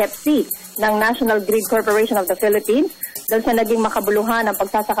o si KEPC ng National Grid Corporation of the Philippines dahil sa naging makabuluhan ang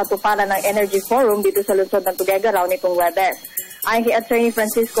pagsasakatuparan ng Energy Forum dito sa lungsod ng Tuguegarao nitong Webes. Ayon kay Attorney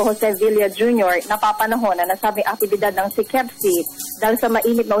Francisco Jose Villa Jr., napapanahon na nasabing aktibidad ng si KEPC dahil sa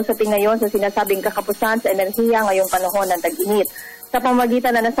mainit na usapin ngayon sa sinasabing kakapusan sa enerhiya ngayong panahon ng tag-init. Sa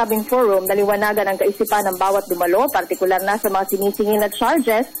pamamagitan na nasabing forum, naliwanagan ang kaisipan ng bawat dumalo, partikular na sa mga sinisingil na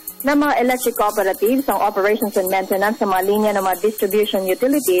charges ng mga electric cooperatives, ang operations and maintenance sa mga linya ng mga distribution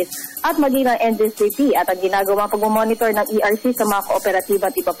utilities at maging ng NGCP at ang ginagawang pag-monitor ng ERC sa mga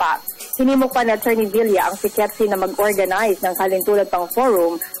kooperatiba at iba pa. Hinimok pa ni Attorney Villa ang CKEPC na mag-organize ng kalintulad pang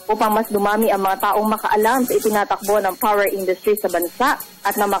forum upang mas dumami ang mga taong makaalam sa itinatakbo ng power industry sa bansa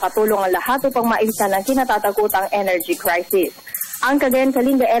at na makatulong ang lahat upang maiwasan ang kinatatakutang energy crisis. Ang Cagayan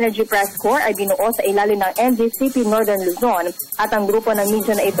Kalinga Energy Press Corps ay binuo sa ilalim ng NGCP Northern Luzon at ang grupo ng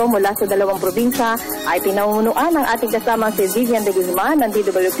media na ito mula sa dalawang probinsya ay pinangunuan ng ating kasamang si Vivian de Guzman ng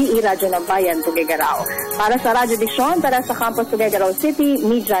DWPE Radyo ng Bayan, Tuguegarao. Para sa RadyoBisyon, tara sa Campus Tuguegarao City,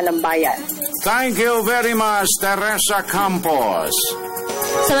 Media ng Bayan. Thank you very much, Teresa Campos.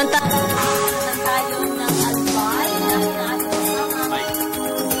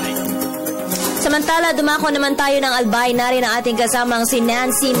 Samantala, dumako naman tayo ng Albay. Narin ang ating kasamang si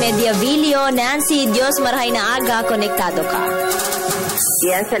Nancy Mediavillo. Nancy, Diyos marahay na aga, konektado ka.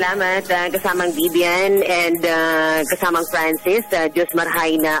 Yan, salamat. Kasamang Vivian and kasamang Francis, Diyos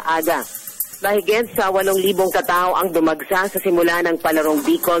marahay na aga. Mahigit sa 8,000 katao ang dumagsa sa simula ng palarong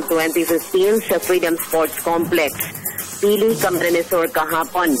Bicol 2015 sa Freedom Sports Complex. Pili Camarines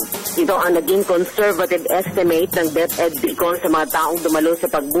kahapon. Ito ang naging conservative estimate ng DepEd Bicol sa mga taong dumalo sa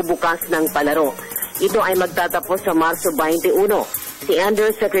pagbubukas ng palaro. Ito ay magtatapos sa Marso 21. Si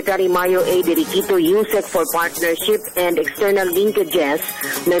Undersecretary Mario A. Diriquito Yusek for Partnership and External Linkages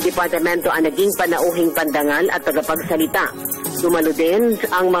ng Departamento ang naging panauhing pandangal at tagapagsalita. Dumalo din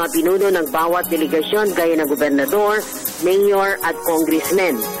ang mga pinuno ng bawat delegasyon gaya ng gobernador, mayor at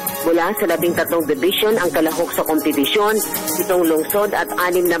congressmen. Mula sa 13 division ang kalahok sa kompetisyon, 7 lungsod at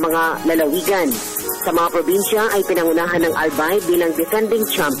 6 na mga lalawigan. Sa mga probinsya ay pinangunahan ng Albay bilang defending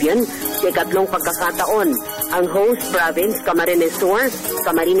champion sa ikatlong pagkakataon. Ang host province, Camarines Sur,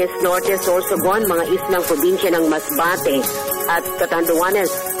 Camarines Norte, Sorsogon, mga islang probinsya ng Masbate at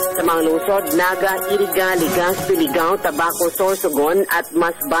Catanduanes. Sa mga lungsod, Naga, Iriga, Legazpi, Ligao, Tabaco, Sorsogon at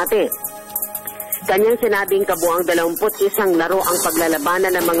Masbate. Kanyang sinabing kabuang 21 laro ang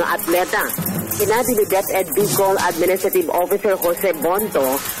paglalabanan ng mga atleta. Sinabi ni DepEd Bicol Administrative Officer Jose Bonto,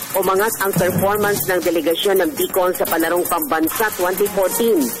 umangat ang performance ng delegasyon ng Bicol sa palarong pambansa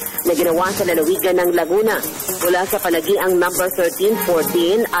 2014 na ginawa sa lalawigan ng Laguna. Mula sa palagiang number 13,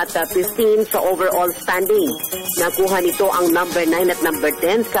 14 at 15 sa overall standing. Nakuha nito ang number 9 at number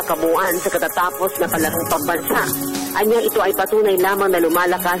 10 sa kabuuan sa katatapos na palarong pambansa. Anya ito ay patunay lamang na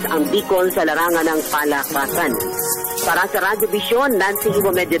lumalakas ang Bicol sa larangan ng palakasan. Para sa RadyoBisyon, Nancy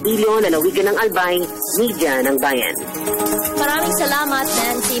Mediavillo, lalawigan ng Albay, Media ng Bayan. Maraming salamat,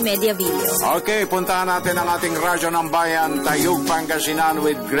 Nancy Mediavillo. Okay, puntahan natin ang ating Radyo ng Bayan, Tayug, Pangasinan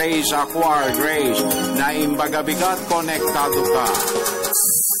with Grace Aquar. Grace, na imbagabigat, konektado ka.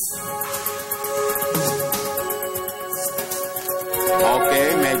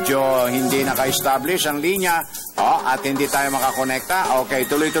 Okay, medyo hindi naka-establish ang linya at hindi tayo makakonekta. Okay,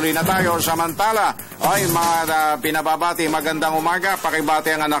 tuloy-tuloy na tayo. Samantala, mga pinababati, magandang umaga.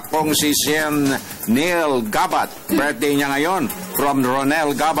 Pakibati ang anak kong si Sien Neil Gabat. Birthday niya ngayon from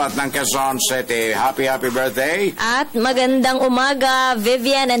Ronel Gabat ng Quezon City. Happy birthday. At magandang umaga,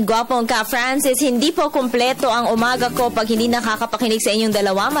 Vivian and gwapong ka Francis. Hindi po kumpleto ang umaga ko pag hindi nakakapakinig sa inyong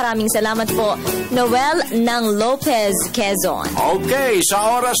dalawa. Maraming salamat po. Noel ng Lopez, Quezon. Okay,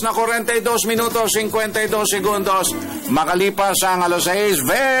 sa oras na 42 minutos 52 segundos, makalipas ang alas 6,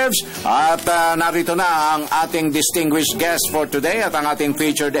 Vebs, at narito na ang ating distinguished guest for today at ang ating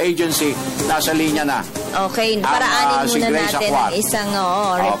featured agency. Nasa linya na. Okay, paraanin si muna Grace natin Aquat. ang isang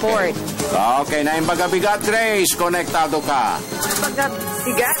report. Okay, na imbaga-bigat, Grace, konektado ka.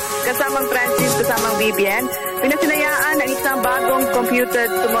 Imbaga-bigat, kasamang Francis, kasamang Vivian. Pinasinayaan ang isang bagong computed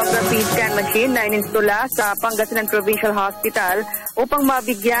tomography scan machine na ininstula sa Pangasinan Provincial Hospital upang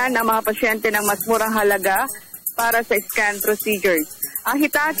mabigyan ang mga pasyente ng mas murang halaga para sa scan procedures. Ang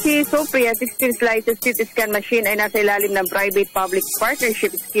Hitachi Sopria 16 slices CT scan machine ay nasa ilalim ng Private-Public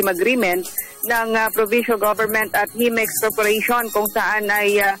Partnership Scheme Agreement ng Provincial Government at Himex Corporation, kung saan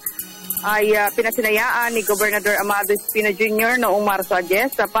ay pinasinayaan ni Gobernador Amado Espina Jr. noong Marso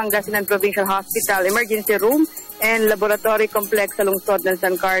 10 sa Pangasinan Provincial Hospital Emergency Room and Laboratory Complex sa lungsod ng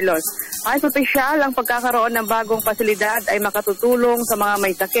San Carlos. Ay potensyal ang pagkakaroon ng bagong pasilidad ay makatutulong sa mga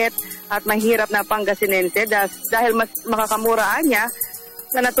may sakit at mahirap na Pangasinense dahil mas makakamuraan niya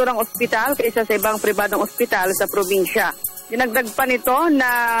sa naturang ospital kaysa sa ibang pribadong ospital sa probinsya. Dinagdag pa nito na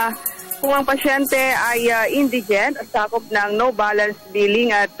kung ang pasyente ay indigent at sakop ng no balance billing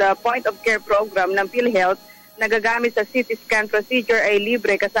at point of care program ng PhilHealth na gagamit sa CT scan procedure ay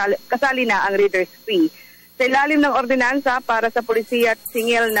libre, kasali na ang reader's fee. Sa ilalim ng ordinansa para sa polisiya at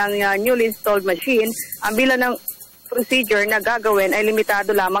singil ng newly installed machine, ang bilang ng procedure na gagawin ay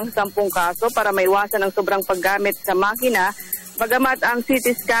limitado lamang sa 10 kaso para maiwasan ang sobrang paggamit sa makina. Bagamat ang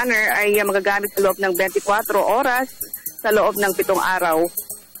CT scanner ay magagamit sa loob ng 24 oras sa loob ng 7 araw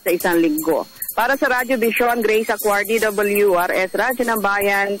sa isang linggo. Para sa RadyoBisyon, Grace Aquar, DWRS, Radyo ng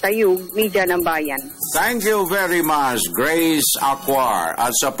Bayan, Tayug, Media ng Bayan. Thank you very much, Grace Aquar.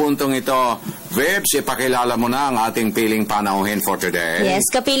 At sa puntong ito, Vibs, ipakilala mo na ang ating piling panauhin for today. Yes,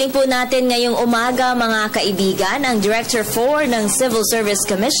 kapiling po natin ngayong umaga, mga kaibigan, ang Director 4 ng Civil Service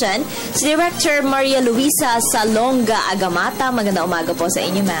Commission, si Director Maria Luisa Salonga-Agamata. Magandang umaga po sa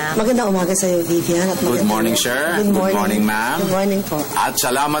inyo, ma'am. Magandang umaga sa iyo, Vivian. At Good morning, sir. Good morning, ma'am. Good morning po. At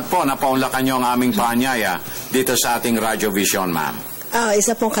salamat po na paunlakan niyo ang aming paanyaya dito sa ating RadyoBisyon, ma'am.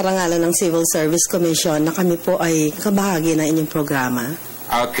 Isa pong karangalan ng Civil Service Commission na kami po ay kabahagi ng inyong programa.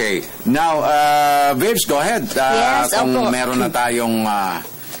 Okay. Now, Vibs, go ahead. Yes, kung opo. meron na tayong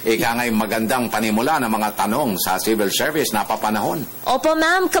ngay magandang panimula ng mga tanong sa civil service, napapanahon. Opo,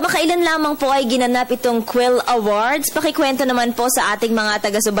 ma'am. Kamakailan lamang po ay ginanap itong Quill Awards. Pakikwento naman po sa ating mga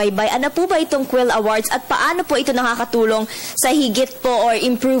taga-subaybay. Ano po ba itong Quill Awards at paano po ito nakakatulong sa higit po or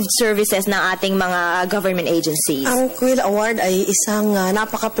improved services ng ating mga government agencies? Ang Quill Award ay isang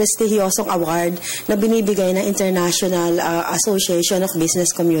napaka-prestihiyosong award na binibigay ng International Association of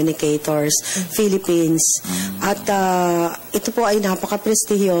Business Communicators, Philippines. At ito po ay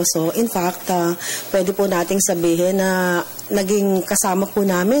napaka-prestihiyosong. In fact, pwede po nating sabihin na naging kasama po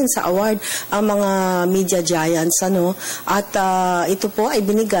namin sa award ang mga media giants. At ito po ay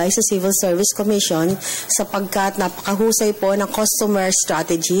binigay sa Civil Service Commission sapagkat napakahusay po ng customer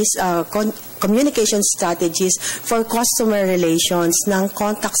strategies, communication strategies for customer relations ng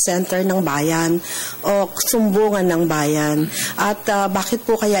contact center ng bayan o sumbungan ng bayan. At bakit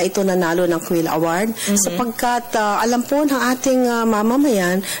po kaya ito nanalo ng Quill Award? Sapagkat alam po ng ating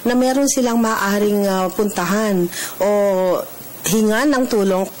mamamayan na meron silang maaaring puntahan o hingan ng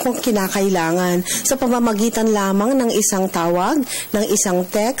tulong kung kinakailangan sa pamamagitan lamang ng isang tawag, ng isang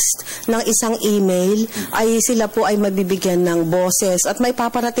text, ng isang email, ay sila po ay mabibigyan ng boses. At may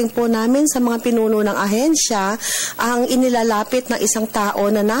paparating po namin sa mga pinuno ng ahensya ang inilalapit ng isang tao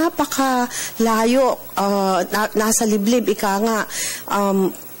na napakalayo, nasa liblib, ika nga,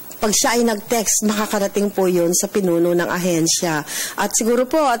 pag siya ay nag-text, makakarating po yun sa pinuno ng ahensya. At siguro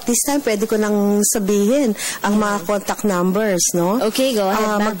po, at this time, pwede ko nang sabihin ang mga contact numbers, no? Okay, go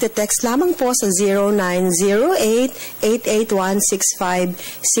ahead, ma'am. Magte-text lamang po sa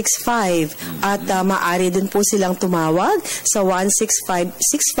 0908-881-6565. At maaari din po silang tumawag sa 16565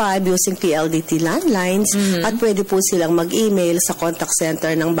 using PLDT landlines. At pwede po silang mag-email sa contact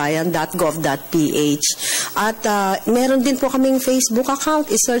center ng bayan.gov.ph. At meron din po kaming Facebook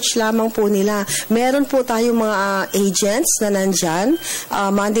account. I-search i-push lamang po nila. Meron po tayong mga agents na nandyan,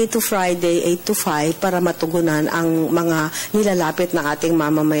 Monday to Friday, 8 to 5, para matugunan ang mga nilalapit ng ating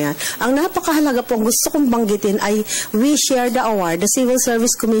mamamayan. Ang napakahalaga po, gusto kong banggitin ay we share the award. The Civil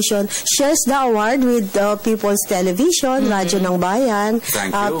Service Commission shares the award with People's Television, Radyo ng Bayan,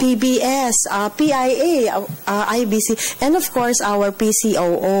 PBS, PIA, IBC, and of course, our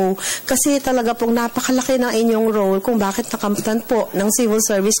PCOO. Kasi talaga pong napakalaki ng inyong role kung bakit nakamtan po ng Civil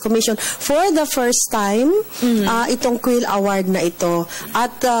Service Commission for the first time itong Quill Award na ito.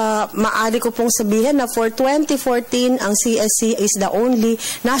 At maaari ko pong sabihin na for 2014, ang CSC is the only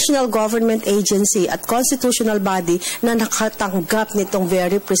national government agency at constitutional body na nakatanggap nitong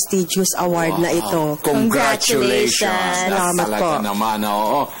very prestigious award na ito. Congratulations! Salamat po. Talaga naman,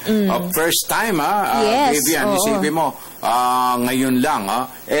 first time, Vivian, isipin mo, ngayon lang,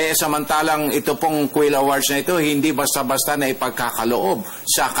 samantalang ito pong Quill Awards na ito, hindi basta-basta na ipagkakaloob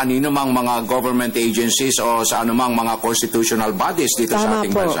sa kanino mang mga government agencies o sa anumang mga constitutional bodies dito sa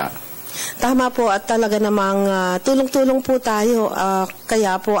ating bansa. Tama po, at talaga namang tulong-tulong po tayo.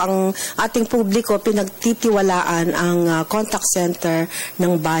 Kaya po ang ating publiko pinagtitiwalaan ang contact center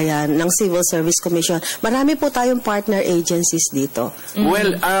ng bayan, ng Civil Service Commission. Marami po tayong partner agencies dito.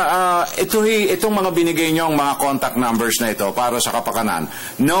 Well, itong mga binigay niyong mga contact numbers na ito para sa kapakanan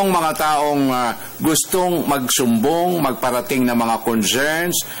ng mga taong gustong magsumbong, magparating ng mga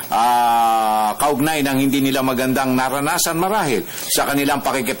concerns, kaugnay ng hindi nila magandang naranasan marahil sa kanilang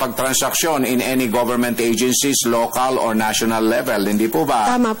pakikipagtransaksyon in any government agencies, local or national level. Hindi po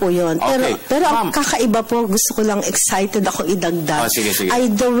ba? Tama po yun. Pero ang kakaiba po, gusto ko lang, excited ako idagdag, ay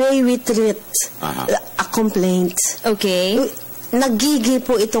the way we treat a complaint. Okay. Nagigi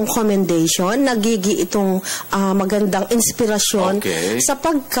po itong commendation, nagigi itong magandang inspirasyon,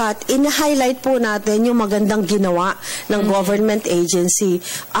 sapagkat ina-highlight po natin yung magandang ginawa ng government agency.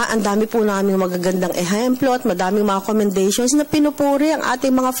 Ang dami po namin magagandang ehemplo at madaming mga commendations na pinupuri ang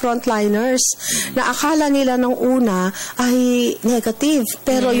ating mga frontliners na akala nila nung una ay negative.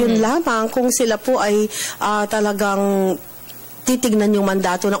 Pero yun lamang kung sila po ay talagang titignan yung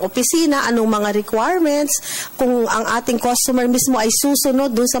mandato ng opisina, anong mga requirements, kung ang ating customer mismo ay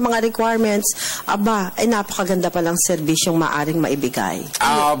susunod dun sa mga requirements, ay napakaganda palang serbisyong maaring maibigay.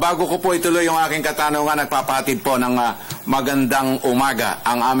 Bago ko po ituloy yung aking katanungan, nagpapatid po ng magandang umaga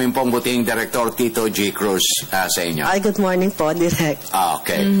ang aming pong butihing Director Tito G. Cruz sa inyo. Good morning po, Direct.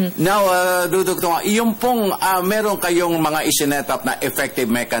 Okay. Now, Duduk, yung pong meron kayong mga isinet up na effective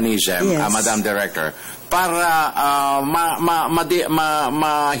mechanism, Madam Director, para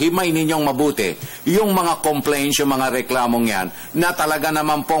mahimay ninyong mabuti yung mga complaints, yung mga reklamong yan, na talaga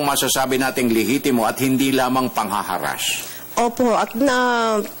naman pong masasabi nating lehitimo at hindi lamang panghaharas. Opo, at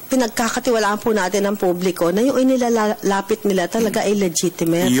pinagkakatiwalaan po natin ng publiko na yung inilalapit nila talaga ay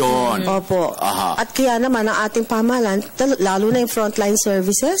legitimate. Yun. Opo. At kaya naman ang ating pamahalaan, lalo na yung frontline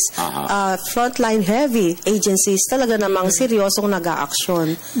services, frontline heavy agencies, talaga namang seryosong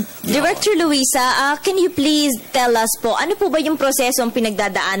nag-aaksyon. Director Luisa, can you please tell us po, ano po ba yung prosesong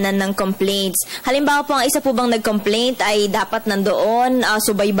pinagdadaanan ng complaints? Halimbawa po, ang isa po bang nag-complaint ay dapat nandoon,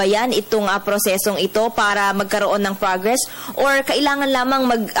 subaybayan itong prosesong ito para magkaroon ng progress? Or kailangan lamang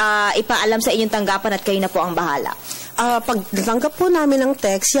ipaalam sa inyong tanggapan at kayo na po ang bahala? Pag natanggap po namin ng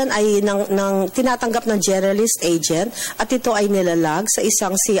text, yan ay tinatanggap ng generalist agent at ito ay nilalag sa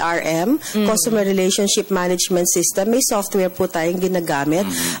isang CRM, Customer Relationship Management System. May software po tayong ginagamit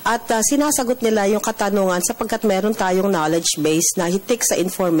at sinasagot nila yung katanungan sapagkat meron tayong knowledge base na hitik sa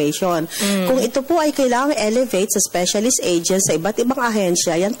information. Kung ito po ay kailangang elevate sa specialist agents sa iba't ibang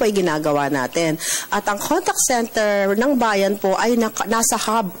ahensya, yan po ay ginagawa natin. At ang contact center ng bayan po ay nasa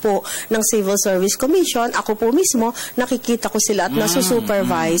hub po ng Civil Service Commission. Ako po mismo, nakikita ko sila at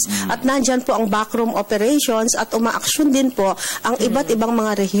nasusupervise. At nandyan po ang backroom operations at umaaksyon din po ang iba't ibang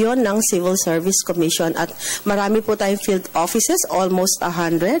mga rehiyon ng Civil Service Commission. At marami po tayong field offices, almost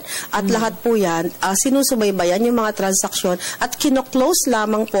 100. At lahat po yan, sinusubaybayan yung mga transaksyon at kino-close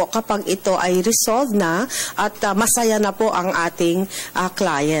lamang po kapag ito ay resolved na at masaya na po ang ating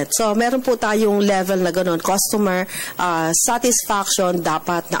client. So, meron po tayong level na ganun. Customer satisfaction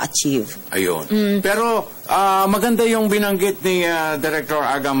dapat na-achieve. Ayun. Pero, maganda yung binanggit ni Director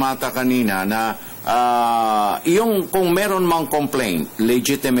Agamata kanina na yung kung meron mang complaint,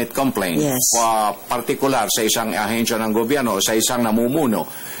 legitimate complaint, particular sa isang ahensya ng gobyerno o sa isang namumuno,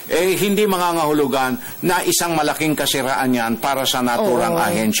 hindi mangangahulugan na isang malaking kasiraan yan para sa naturang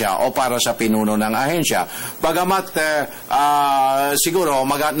ahensya o para sa pinuno ng ahensya. Bagamat siguro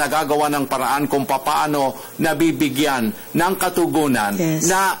nagagawa ng paraan kung paano nabibigyan ng katugunan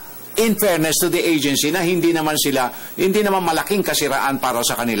na in fairness to the agency na hindi naman malaking kasiraan para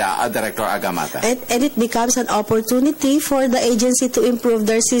sa kanila, Director Agamata. And it becomes an opportunity for the agency to improve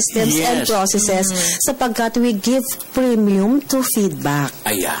their systems and processes sapagkat we give premium to feedback.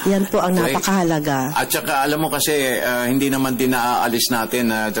 Yan po ang napakahalaga. At saka alam mo kasi hindi naman din naaalis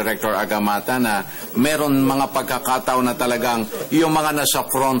natin, Director Agamata, na meron mga pagkakataon na talagang yung mga nasa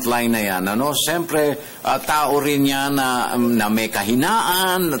frontline na yan, Siyempre, tao rin yan na may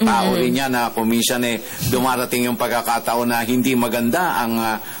kahinaan, tao rin yan na kuminsan dumarating yung pagkakataon na hindi maganda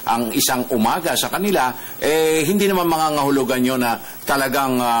ang isang umaga sa kanila, hindi naman mangangahulugan yun na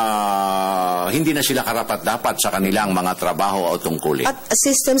talagang hindi na sila karapat-dapat sa kanilang mga trabaho o tungkulin. At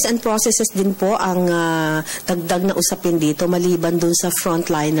systems and processes din po ang dagdag na usapin dito maliban dun sa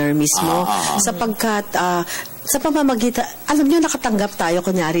frontliner mismo sapagkat sa pamamagitan, alam nyo, nakatanggap tayo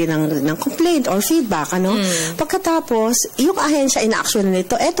kunyari ng complaint or feedback, Pagkatapos, yung ahensya in-action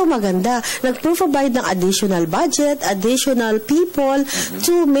nito, eto maganda, nag-provide ng additional budget, additional people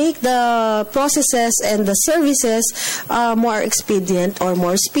to make the processes and the services more expedient or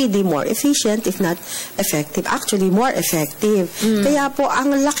more speedy, more efficient, if not effective. Actually, more effective. Kaya po,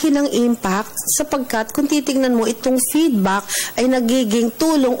 ang laki ng impact sapagkat kung titingnan mo, itong feedback ay nagiging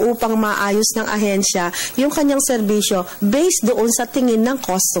tulong upang maayos ng ahensya yung kanyang serbisyo based doon sa tingin ng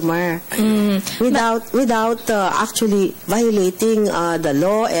customer without actually violating the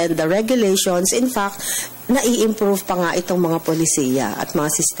law and the regulations. In fact, nai-improve pa nga itong mga polisiya at mga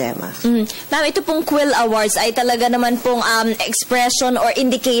sistema. Ma'am, ito pong Quill Awards ay talaga naman pong expression or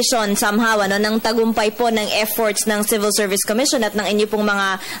indication somehow ng tagumpay po ng efforts ng Civil Service Commission at ng inyo pong mga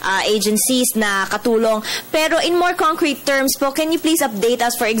agencies na katulong. Pero in more concrete terms po, can you please update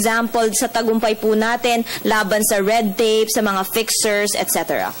us, for example, sa tagumpay po natin laban sa red tape, sa mga fixers,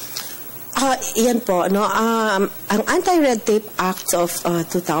 etc.? Yan po, ang Anti-Red Tape Act of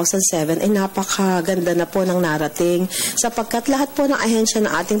 2007 ay napakaganda na po ng narating sapagkat lahat po ng ahensya ng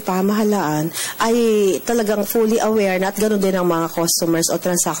ating pamahalaan ay talagang fully aware na at ganoon din ang mga customers o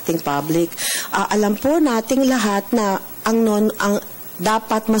transacting public. Alam po nating lahat na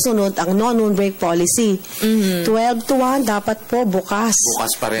dapat masunod ang non-noon break policy. 12 to 1 dapat po bukas.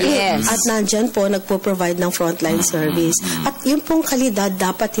 Bukas pa rin. Yes. At nandyan po nagpo-provide ng frontline service. At yung pong kalidad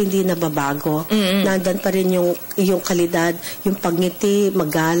dapat hindi nababago. Nandyan pa rin yung kalidad, yung pagngiti,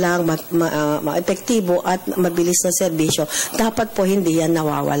 magalang, maepektibo at mabilis na serbisyo. Dapat po hindi yan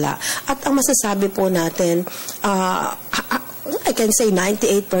nawawala. At ang masasabi po natin, I can say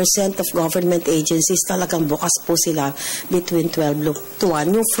 98% of government agencies talagang bukas po sila between 12 to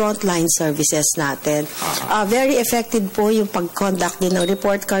 1, yung frontline services natin. Very effective po yung pag-conduct din ng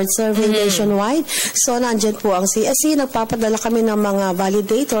report card survey nationwide. So, nandyan po ang CSC. Nagpapadala kami ng mga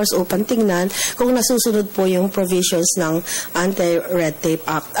validators upang tingnan kung nasusunod po yung provisions ng Anti-Red Tape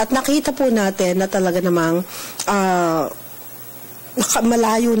Act. At nakita po natin na talaga namang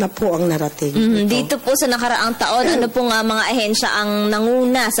malayo na po ang narating. Dito po sa nakaraang taon, ano po nga mga ahensya ang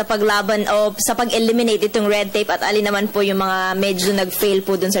nanguna sa paglaban o sa pag-eliminate itong red tape at alin naman po yung mga medyo nag-fail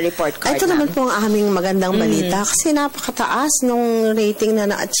po dun sa report card? Ito naman po ang aming magandang balita kasi napakataas nung rating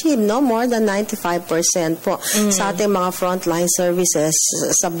na na-achieve, more than 95% po sa ating mga frontline services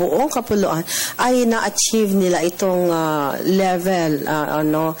sa buong kapuluan ay na-achieve nila itong level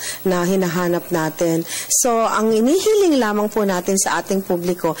na hinahanap natin. So, ang inihiling lamang po natin sa ating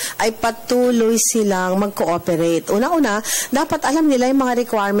publiko ay patuloy silang mag-cooperate. Una-una, dapat alam nila yung mga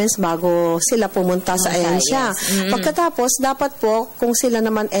requirements bago sila pumunta sa ahensya. Pagkatapos, dapat po, kung sila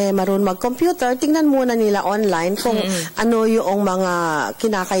naman marunong mag-computer, tingnan muna nila online kung ano yung mga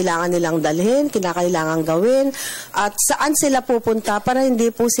kinakailangan nilang dalhin, kinakailangan gawin, at saan sila pupunta para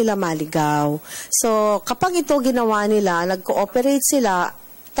hindi po sila maligaw. So, kapag ito ginawa nila, nag-cooperate sila,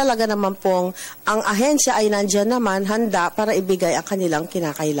 talaga naman pong ang ahensya ay nandyan naman handa para ibigay ang kanilang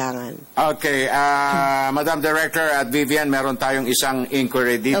kinakailangan. Okay. Madam Director at Vivian, meron tayong isang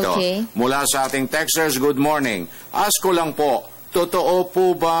inquiry dito. Mula sa ating texters, good morning. Ask ko lang po, totoo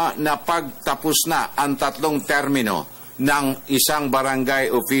po ba na pagtapos na ang 3 termino ng isang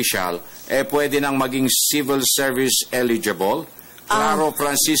barangay official, pwede nang maging civil service eligible? Claro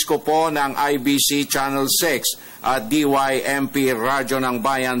Francisco po ng IBC Channel 6 at DYMP Radyo ng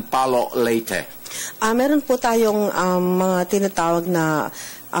Bayan, Palo, Leyte. Meron po tayong mga tinatawag na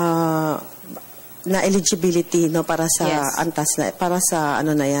eligibility para sa antas na para sa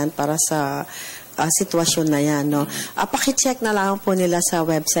para sa sitwasyon na yan. No? Pakicheck na lang po nila sa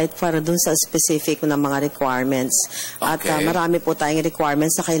website para dun sa specific na mga requirements. At marami po tayong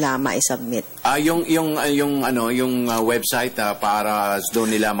requirements na kailangan ma-submit. Yung website para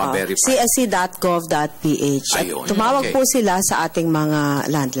doon nila ma-verify. csc.gov.ph. Tumawag po sila sa ating mga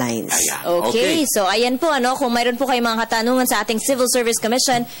landlines. Okay. So ayan po, kung mayroon po kayong mga katanungan sa ating Civil Service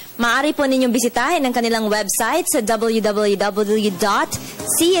Commission, maaari po ninyong bisitahin ang kanilang website sa www.csc.gov.ph.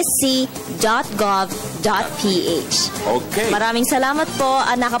 Okay. Maraming salamat po.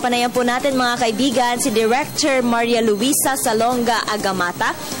 Nakapanayan po natin mga kaibigan si Director Maria Luisa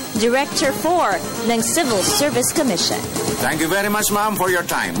Salonga-Agamata, Director 4 ng Civil Service Commission. Thank you very much, ma'am, for your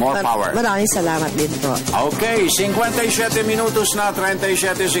time. More power. Maraming salamat din po. Okay, 57 minutos na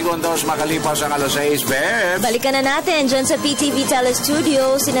 37 segundos makalipas ang alas 6, Beb. Balikan na natin dyan sa PTV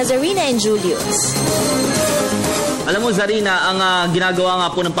Telestudio si Nazarina and Julius. Alam mo, Zarina, ang ginagawa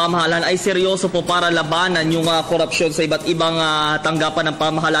nga po ng pamahalaan ay seryoso po para labanan yung korupsyon sa iba't ibang tanggapan ng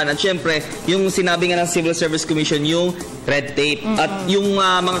pamahalaan. At syempre, yung sinabi nga ng Civil Service Commission, yung red tape. At yung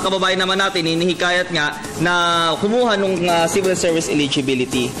mga kababayan naman natin, hinihikayat nga na kumuha ng civil service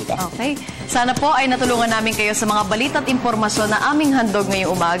eligibility. Okay. Sana po ay natulungan namin kayo sa mga balita at impormasyon na aming handog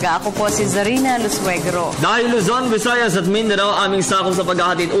ngayong umaga. Ako po si Zarina Lusuegro. Dahil Luzon, Visayas at Mindanao, aming sakop sa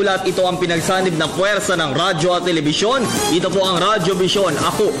paghahatid ulat, ito ang pinagsanib ng puwersa ng radyo at telebisyon. Ito po ang RadyoBisyon.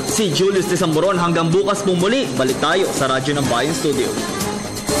 Ako, si Julius de Samburon. Hanggang bukas po muli, balik tayo sa Radyo ng Bayan Studio.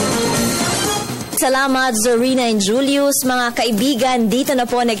 Salamat, Zarina and Julius. Mga kaibigan, dito na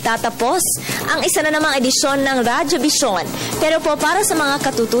po nagtatapos ang isa na namang edisyon ng RadyoBisyon. Pero po para sa mga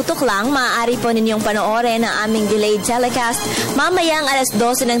katututok lang, maaari po ninyong panoorin ang aming delayed telecast mamayang alas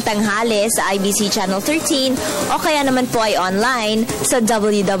 12 ng tanghali sa IBC Channel 13 o kaya naman po ay online sa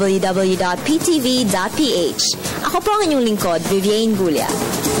www.ptv.ph. Ako po ang inyong lingkod, Vivian Gulia.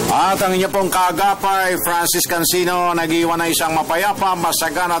 At ang inyo pong kaagapay, Francis Cancino, nag-iwan na isang mapayapa,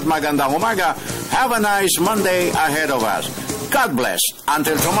 masagan at magandang umaga. Have a nice Monday ahead of us. God bless.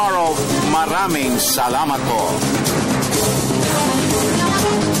 Until tomorrow, maraming salamat po.